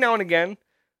 But every now and again,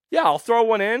 yeah, I'll throw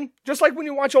one in. Just like when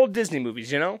you watch old Disney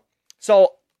movies,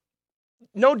 So,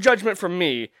 no judgment from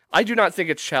me. I do not think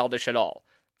it's childish at all.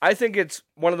 I think it's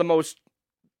one of the most,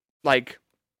 it's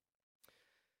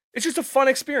just a fun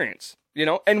experience,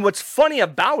 And what's funny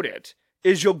about it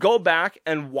is you'll go back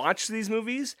and watch these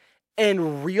movies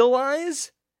and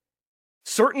realize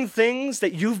certain things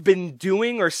that you've been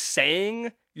doing or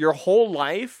saying your whole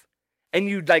life, and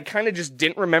you kind of just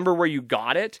didn't remember where you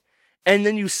got it, and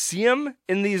then you see them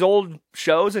in these old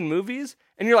shows and movies,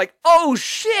 and you're like, oh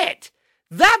shit,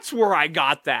 that's where I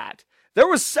got that. There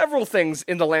was several things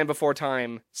in the Land Before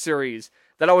Time series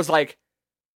that I was like,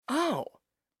 oh,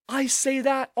 I say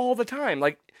that all the time.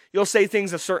 Like, you'll say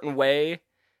things a certain way,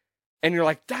 and you're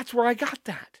like, that's where I got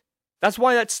that. That's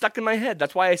why that's stuck in my head.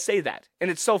 That's why I say that.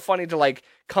 And it's so funny to like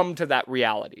come to that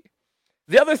reality.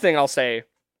 The other thing I'll say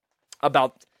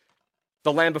about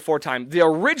The Land Before Time, the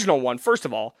original one, first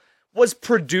of all, was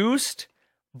produced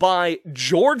by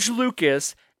George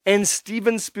Lucas and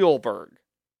Steven Spielberg.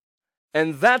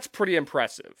 And that's pretty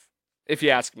impressive, if you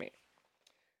ask me.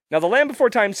 Now, the Land Before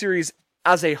Time series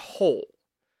as a whole,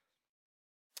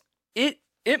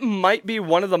 it might be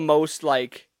one of the most,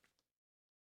 like,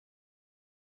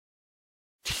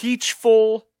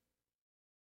 teachful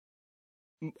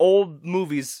old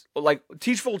movies, like,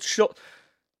 teachful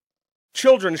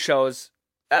children's shows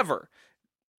ever.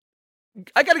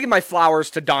 I gotta give my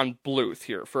flowers to Don Bluth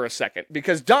here for a second,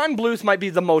 because Don Bluth might be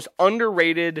the most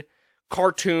underrated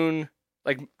cartoon,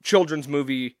 like, children's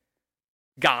movie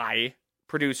guy,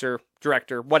 producer,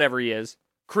 director, whatever he is,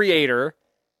 creator,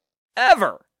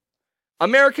 ever.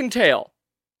 American Tail,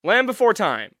 Land Before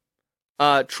Time,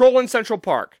 Troll in Central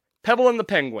Park, Pebble and the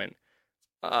Penguin,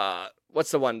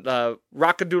 what's the one?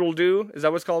 Rock-a-Doodle-Doo? Is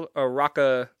that what it's called? Or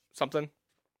Rocka something?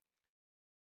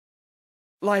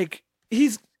 Like,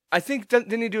 I think,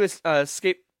 didn't he do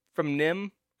Escape from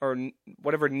Nim? Or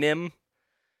whatever, Nim?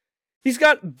 He's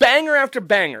got banger after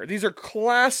banger. These are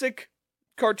classic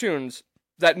cartoons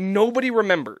that nobody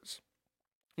remembers.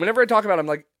 Whenever I talk about them,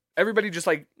 like, everybody just,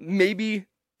 like, maybe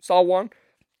saw one.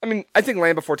 I mean, I think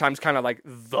Land Before Time is kind of like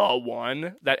the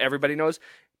one that everybody knows.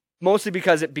 Mostly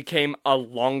because it became a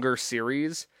longer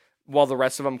series, while the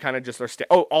rest of them kind of just are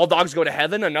All Dogs Go to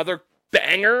Heaven, another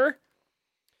banger.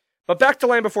 But back to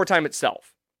Land Before Time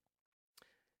itself.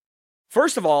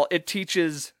 First of all, it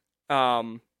teaches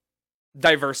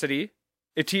diversity.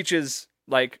 It teaches,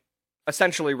 like,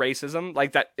 essentially racism.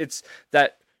 Like, that it's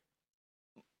that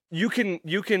you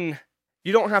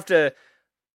don't have to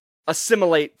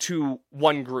assimilate to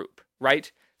one group,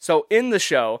 right? So in the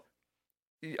show,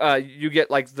 you get,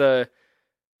 like, the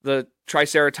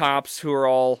Triceratops, who are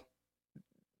all,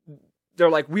 they're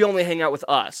like, we only hang out with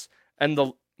us. And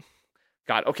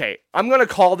God, okay, I'm going to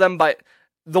call them, but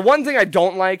the one thing I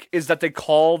don't like is that they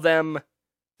call them,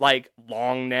 like,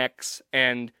 long necks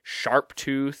and sharp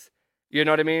tooth. You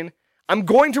know what I mean? I'm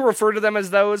going to refer to them as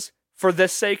those for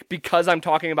this sake, because I'm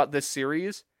talking about this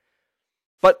series.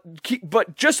 But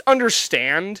just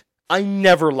understand, I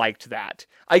never liked that.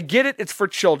 I get it, it's for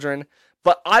children,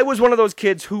 but I was one of those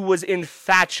kids who was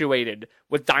infatuated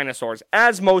with dinosaurs,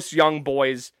 as most young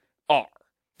boys are.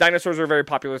 Dinosaurs are a very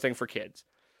popular thing for kids.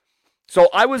 So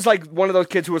I was like one of those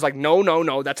kids who was like,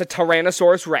 no, that's a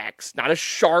Tyrannosaurus Rex, not a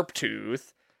sharp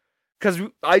tooth. Because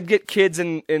I'd get kids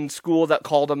in school that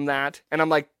called them that, and I'm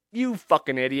like, you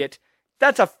fucking idiot.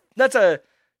 That's a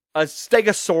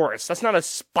Stegosaurus. That's not a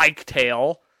spike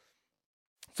tail.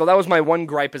 So that was my one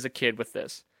gripe as a kid with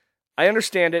this. I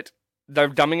understand it. They're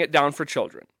dumbing it down for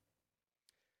children.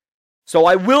 So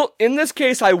in this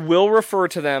case, I will refer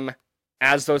to them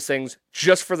as those things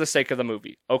just for the sake of the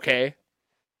movie, okay?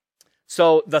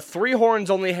 So the three horns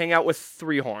only hang out with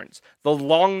three horns. The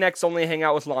long necks only hang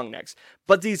out with long necks.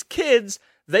 But these kids,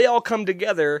 they all come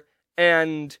together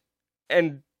and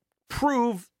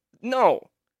prove, no,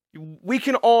 we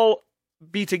can all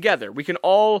be together. We can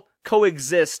all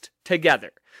coexist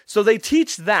together. So they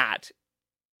teach that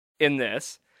in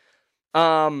this.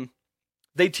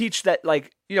 They teach that,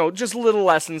 like, you know, just little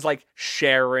lessons like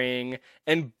sharing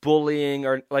and bullying,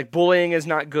 or like bullying is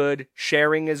not good,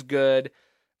 sharing is good.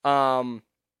 And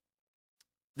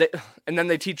then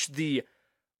they teach the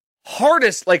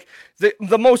hardest, like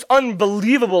the most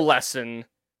unbelievable lesson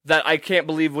that I can't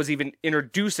believe was even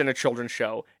introduced in a children's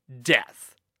show: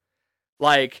 death.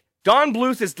 Like, Don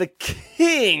Bluth is the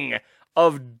king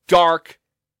of dark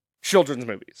children's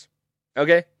movies.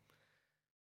 Okay?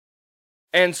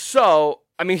 And so,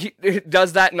 I mean, he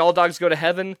does that in All Dogs Go to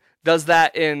Heaven, does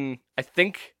that in, I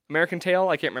think, American Tail?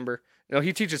 I can't remember. You know,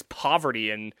 he teaches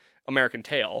poverty in American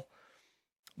Tail.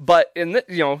 But in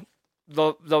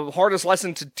the hardest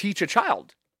lesson to teach a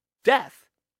child, death.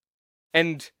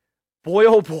 And boy,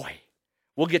 oh boy,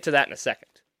 we'll get to that in a second.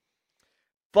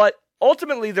 But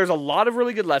ultimately, there's a lot of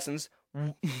really good lessons.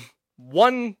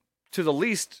 One to the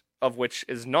least of which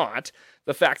is not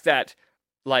the fact that,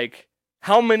 like,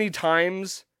 how many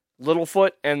times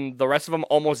Littlefoot and the rest of them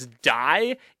almost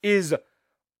die is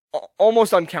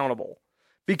almost uncountable.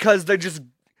 Because they're just,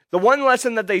 the one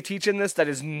lesson that they teach in this that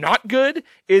is not good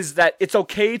is that it's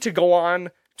okay to go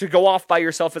off by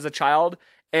yourself as a child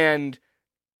and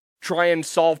try and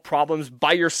solve problems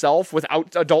by yourself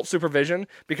without adult supervision,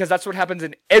 because that's what happens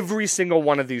in every single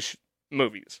one of these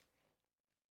movies.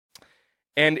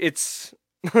 And it's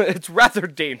rather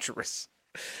dangerous.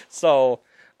 So,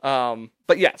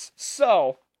 but yes.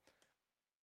 So,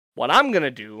 what I'm going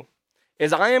to do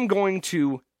is I am going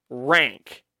to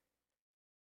rank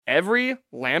every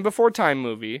Land Before Time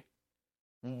movie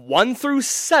 1 through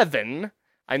 7.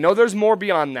 I know there's more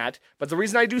beyond that, but the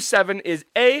reason I do 7 is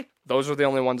A, those are the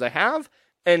only ones I have,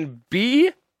 and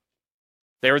B,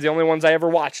 they were the only ones I ever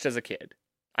watched as a kid.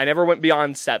 I never went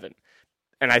beyond 7.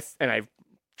 And I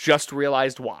just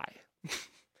realized why.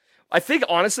 I think,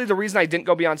 honestly, the reason I didn't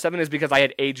go beyond 7 is because I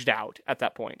had aged out at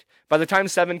that point. By the time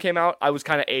 7 came out, I was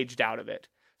kind of aged out of it.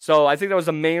 So I think that was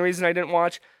the main reason I didn't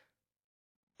watch.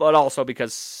 But also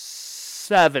because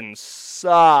 7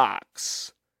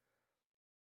 sucks.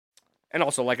 And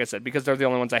also, like I said, because they're the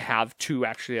only ones I have to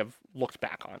actually have looked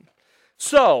back on.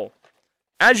 So,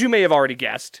 as you may have already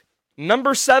guessed,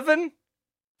 number 7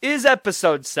 is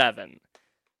episode 7.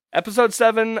 Episode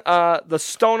 7, The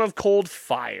Stone of Cold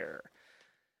Fire.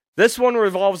 This one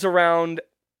revolves around,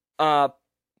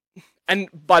 and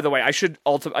by the way, I should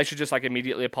just like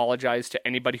immediately apologize to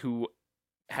anybody who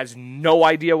has no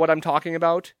idea what I'm talking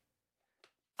about.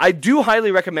 I do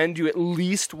highly recommend you at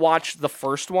least watch the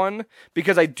first one,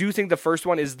 because I do think the first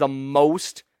one is the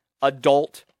most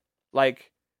adult,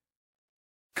 like,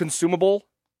 consumable.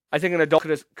 I think an adult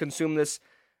could consume this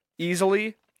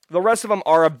easily. The rest of them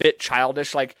are a bit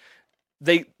childish. Like,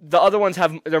 the other ones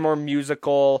they're more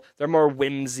musical, they're more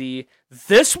whimsy.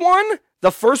 This one,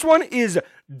 the first one, is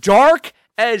dark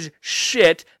as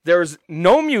shit. There's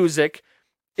no music.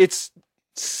 It's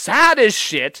sad as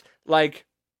shit. Like,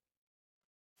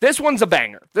 this one's a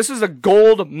banger. This is a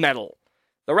gold medal.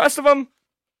 The rest of them,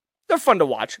 they're fun to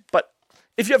watch. But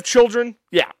if you have children,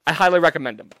 yeah, I highly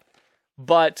recommend them.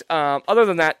 But other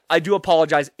than that, I do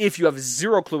apologize if you have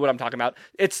zero clue what I'm talking about.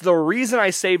 It's the reason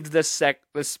I saved this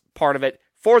part of it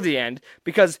for the end,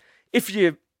 because if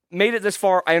you made it this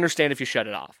far, I understand if you shut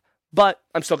it off. But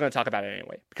I'm still going to talk about it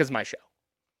anyway, because it's my show.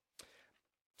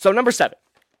 So number 7,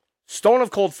 Stone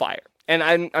of Cold Fire. And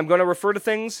I'm going to refer to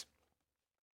things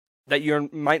that you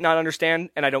might not understand,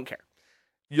 and I don't care.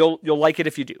 You'll like it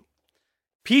if you do.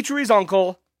 Petrie's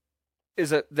uncle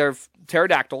they're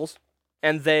pterodactyls.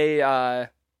 And they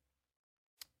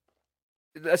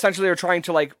essentially are trying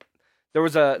to, like, there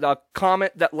was a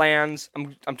comet that lands.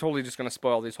 I'm totally just gonna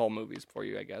spoil these whole movies for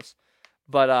you, I guess.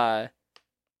 But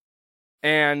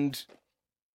and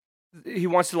he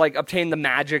wants to, like, obtain the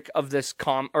magic of this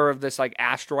of this, like,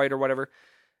 asteroid or whatever.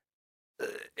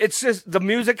 It's just, the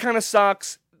music kind of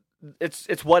sucks.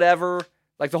 It's whatever.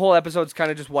 Like, the whole episode's kind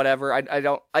of just whatever.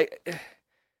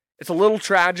 It's a little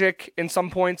tragic in some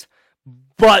points.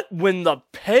 But when the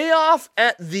payoff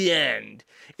at the end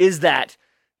is that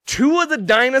 2 of the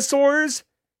dinosaurs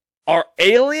are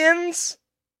aliens,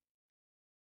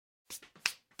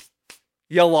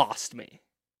 you lost me.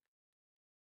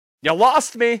 You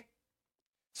lost me.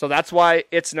 So that's why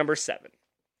it's number 7.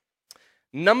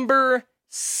 Number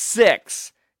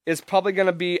 6 is probably going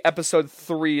to be episode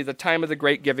 3, The Time of the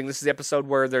Great Giving. This is the episode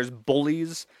where there's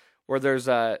bullies, where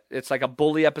it's like a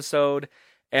bully episode,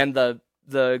 and the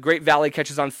Great Valley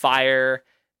catches on fire,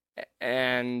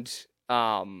 and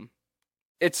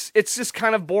it's just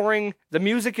kind of boring. The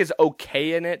music is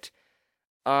okay in it.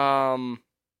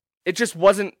 It just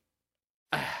wasn't.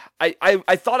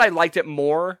 I thought I liked it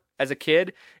more as a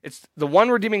kid. It's the one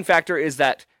redeeming factor is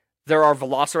that there are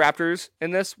velociraptors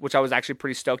in this, which I was actually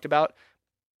pretty stoked about,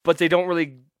 but they don't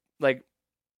really, like,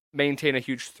 maintain a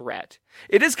huge threat.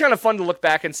 It is kind of fun to look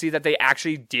back and see that they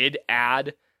actually did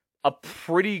add a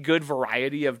pretty good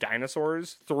variety of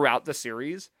dinosaurs throughout the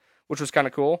series, which was kind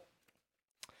of cool.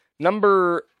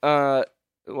 Number, what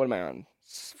am I on?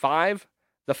 5?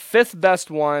 The 5th best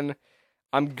one,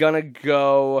 I'm gonna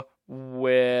go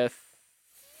with...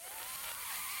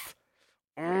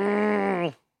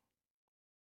 I'm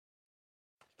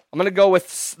gonna go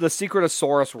with The Secret of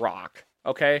Saurus Rock,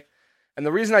 okay? And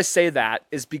the reason I say that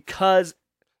is because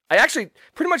I actually,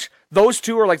 pretty much, those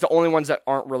 2 are, like, the only ones that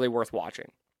aren't really worth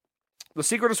watching. The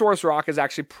Secret of Saurus Rock is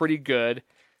actually pretty good.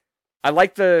 I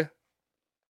like the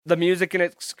music in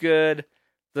it's good.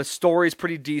 The story's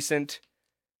pretty decent.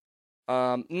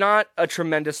 Not a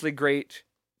tremendously great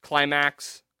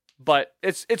climax, but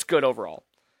it's good overall.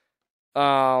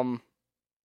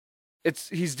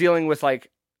 He's dealing with,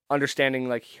 like, understanding,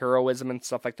 like, heroism and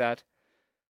stuff like that.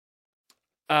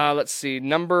 Let's see.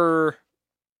 Number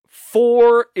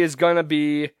 4 is gonna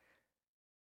be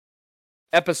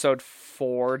episode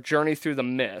 4, Journey Through the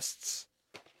Mists.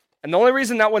 And the only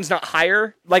reason that one's not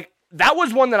higher, like, that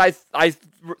was one that I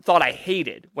thought I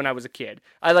hated when I was a kid.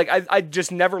 I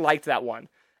just never liked that one.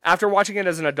 After watching it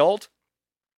as an adult,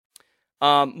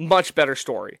 much better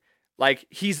story. Like,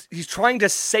 he's trying to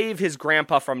save his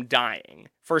grandpa from dying.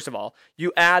 First of all,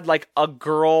 you add, like, a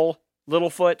girl,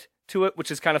 Littlefoot, to it,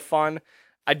 which is kind of fun.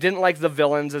 I didn't like the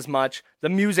villains as much. The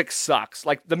music sucks.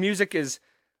 Like, the music is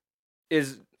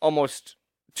almost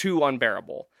too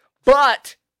unbearable.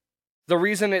 But the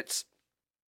reason it's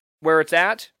where it's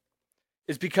at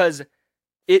is because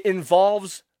it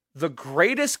involves the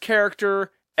greatest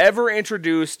character ever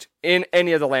introduced in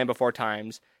any of the Land Before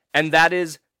Times, and that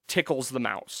is Tickles the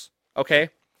Mouse. Okay?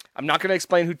 I'm not going to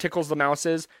explain who Tickles the Mouse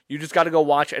is. You just got to go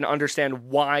watch and understand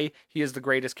why he is the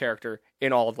greatest character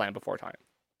in all of Land Before Time.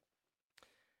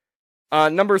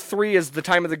 Number 3 is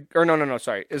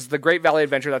the Great Valley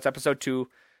Adventure. That's episode 2.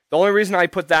 The only reason I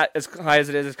put that as high as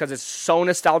it is because it's so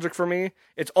nostalgic for me.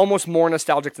 It's almost more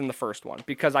nostalgic than the first one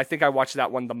because I think I watched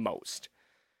that one the most.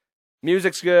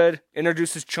 Music's good.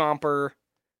 Introduces Chomper.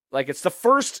 Like, it's the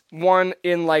first one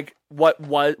in like what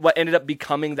ended up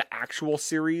becoming the actual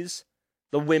series.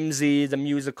 The whimsy, the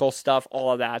musical stuff,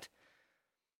 all of that.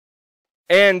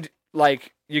 And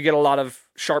like, you get a lot of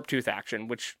Sharptooth action,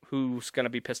 which who's going to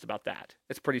be pissed about that?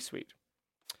 It's pretty sweet.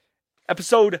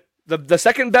 The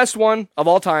second best one of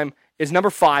all time is number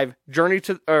 5, Journey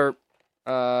to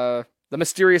the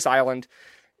Mysterious Island.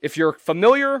 If you're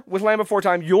familiar with Land Before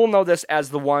Time, you'll know this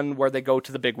as the one where they go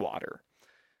to the big water.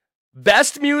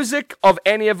 Best music of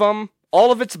any of them,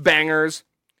 all of its bangers,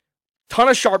 ton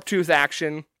of Sharptooth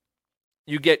action.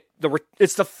 You get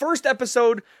it's the first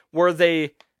episode where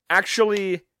they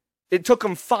actually, it took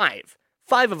them five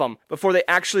of them before they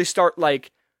actually start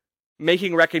like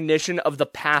making recognition of the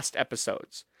past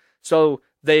episodes. So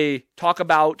they talk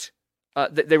about,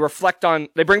 they reflect on,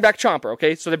 they bring back Chomper,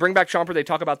 okay? So they bring back Chomper, they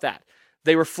talk about that.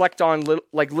 They reflect on,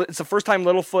 it's the first time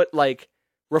Littlefoot, like,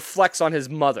 reflects on his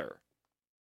mother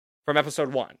from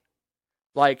episode 1.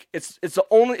 Like, it's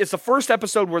the first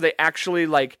episode where they actually,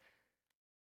 like,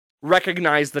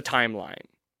 recognize the timeline.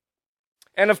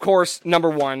 And of course,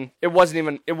 number 1, it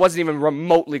wasn't even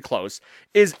remotely close,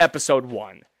 is episode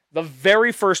 1. The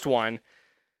very first one,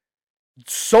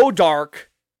 so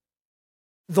dark.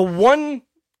 The one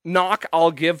knock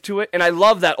I'll give to it, and I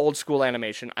love that old school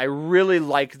animation. I really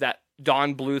like that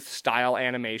Don Bluth style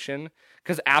animation,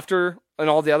 because after and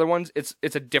all the other ones, it's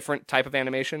a different type of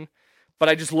animation. But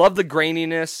I just love the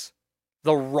graininess,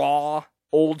 the raw,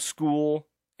 old school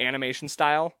animation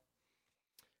style.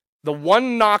 The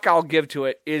one knock I'll give to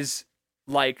it is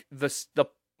like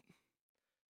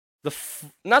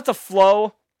not the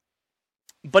flow,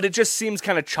 but it just seems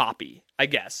kind of choppy, I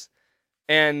guess.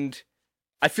 And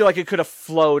I feel like it could have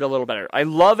flowed a little better. I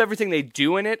love everything they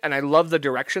do in it, and I love the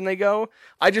direction they go.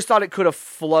 I just thought it could have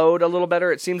flowed a little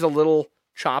better. It seems a little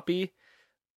choppy.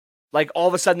 Like, all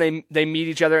of a sudden they meet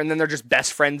each other, and then they're just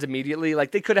best friends immediately. Like,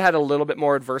 they could have had a little bit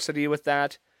more adversity with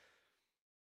that.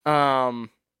 But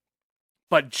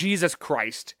Jesus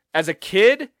Christ. As a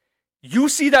kid, you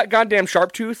see that goddamn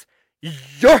Sharptooth,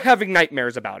 you're having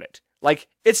nightmares about it. Like,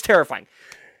 it's terrifying.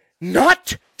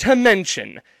 Not to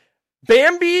mention,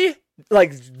 Bambi,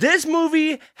 like, this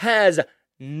movie has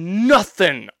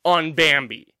nothing on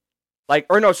Bambi.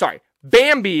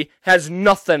 Bambi has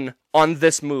nothing on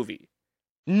this movie.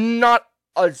 Not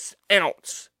an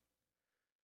ounce.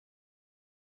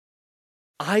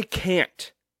 I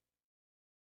can't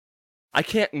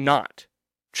not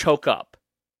choke up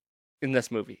in this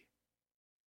movie.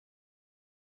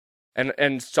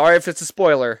 And sorry if it's a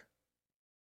spoiler.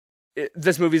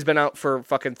 This movie's been out for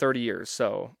fucking 30 years,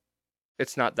 so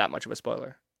it's not that much of a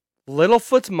spoiler.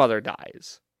 Littlefoot's mother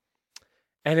dies.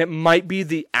 And it might be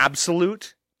the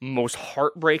absolute most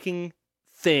heartbreaking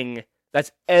thing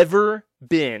that's ever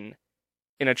been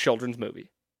in a children's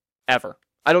movie. Ever.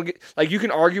 I don't get, like, you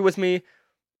can argue with me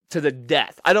to the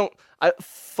death.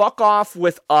 Fuck off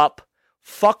with Up.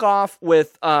 Fuck off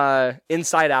with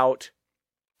Inside Out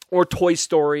or Toy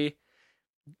Story.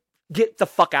 Get the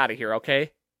fuck out of here,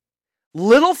 okay?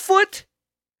 Littlefoot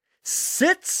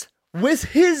sits with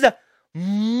his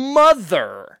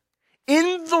mother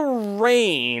in the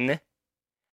rain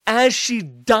as she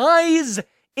dies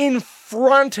in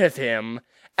front of him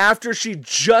after she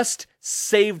just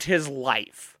saved his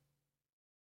life.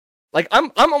 Like,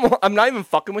 I'm not even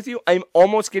fucking with you. I'm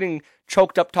almost getting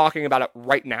choked up talking about it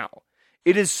right now.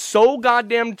 It is so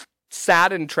goddamn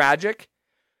sad and tragic.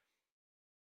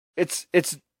 It's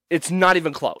not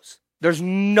even close. There's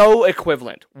no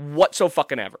equivalent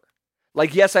whatsoever.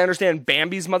 Like, yes, I understand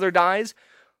Bambi's mother dies.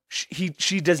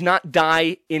 She does not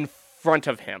die in front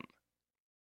of him.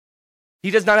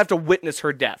 He does not have to witness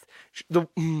her death. The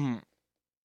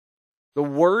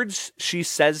words she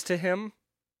says to him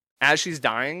as she's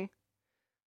dying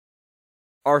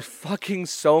are fucking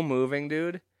so moving,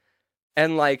 dude.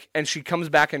 And she comes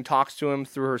back and talks to him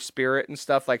through her spirit and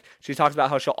stuff. Like, she talks about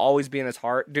how she'll always be in his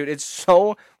heart. Dude, it's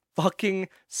so fucking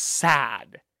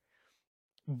sad.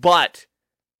 But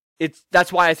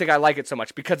that's why I think I like it so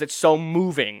much, because it's so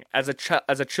moving as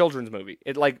a children's movie.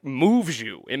 It like moves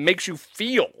you. It makes you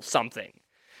feel something.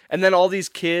 And then all these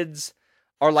kids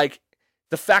are like,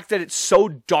 the fact that it's so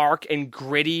dark and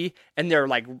gritty and they're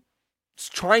like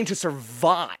trying to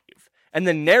survive. And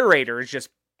the narrator is just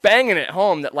banging it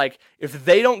home that like if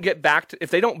they don't get back to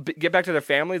their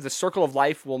family, the circle of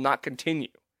life will not continue.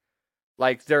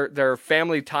 Like their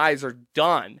family ties are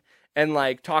done. And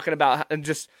like talking about, and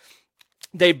just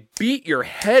they beat your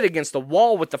head against the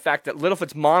wall with the fact that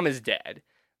Littlefoot's mom is dead.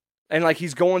 And like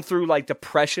he's going through like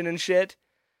depression and shit.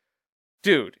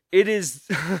 Dude, it is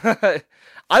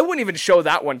I wouldn't even show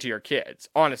that one to your kids,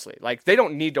 honestly. Like they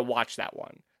don't need to watch that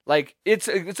one. Like it's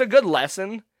a good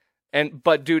lesson,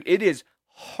 but dude, it is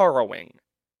harrowing.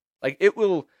 Like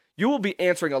you will be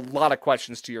answering a lot of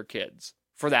questions to your kids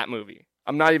for that movie.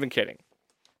 I'm not even kidding.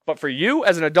 But for you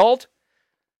as an adult,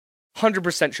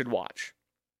 100% should watch.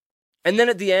 And then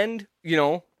at the end, you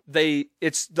know,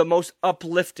 it's the most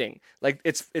uplifting. Like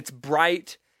it's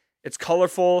bright, it's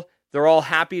colorful, they're all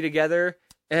happy together,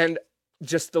 and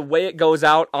just the way it goes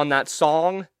out on that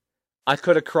song, I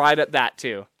could have cried at that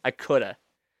too. I could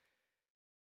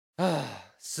have.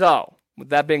 So, with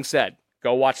that being said,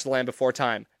 go watch The Land Before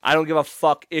Time. I don't give a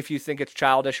fuck if you think it's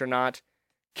childish or not.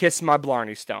 Kiss my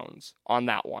Blarney stones on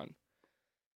that one.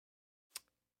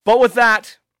 But with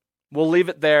that, we'll leave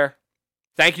it there.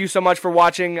 Thank you so much for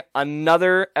watching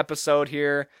another episode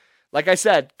here. Like I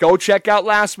said, go check out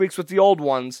last week's with the old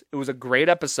ones. It was a great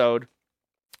episode.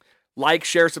 Like,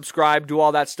 share, subscribe, do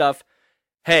all that stuff.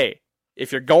 Hey,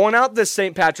 if you're going out this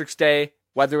St. Patrick's Day,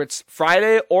 whether it's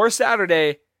Friday or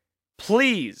Saturday,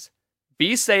 please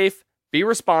be safe, be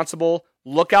responsible,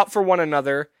 look out for one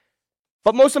another,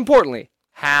 but most importantly,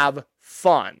 have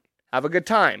fun. Have a good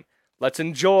time. Let's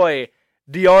enjoy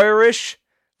the Irish.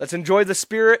 Let's enjoy the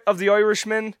spirit of the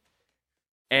Irishman.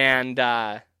 And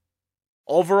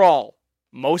overall,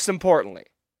 most importantly,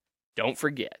 don't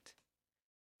forget,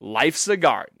 life's a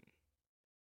garden.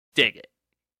 Dig it.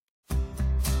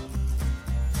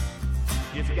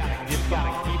 You gotta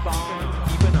keep on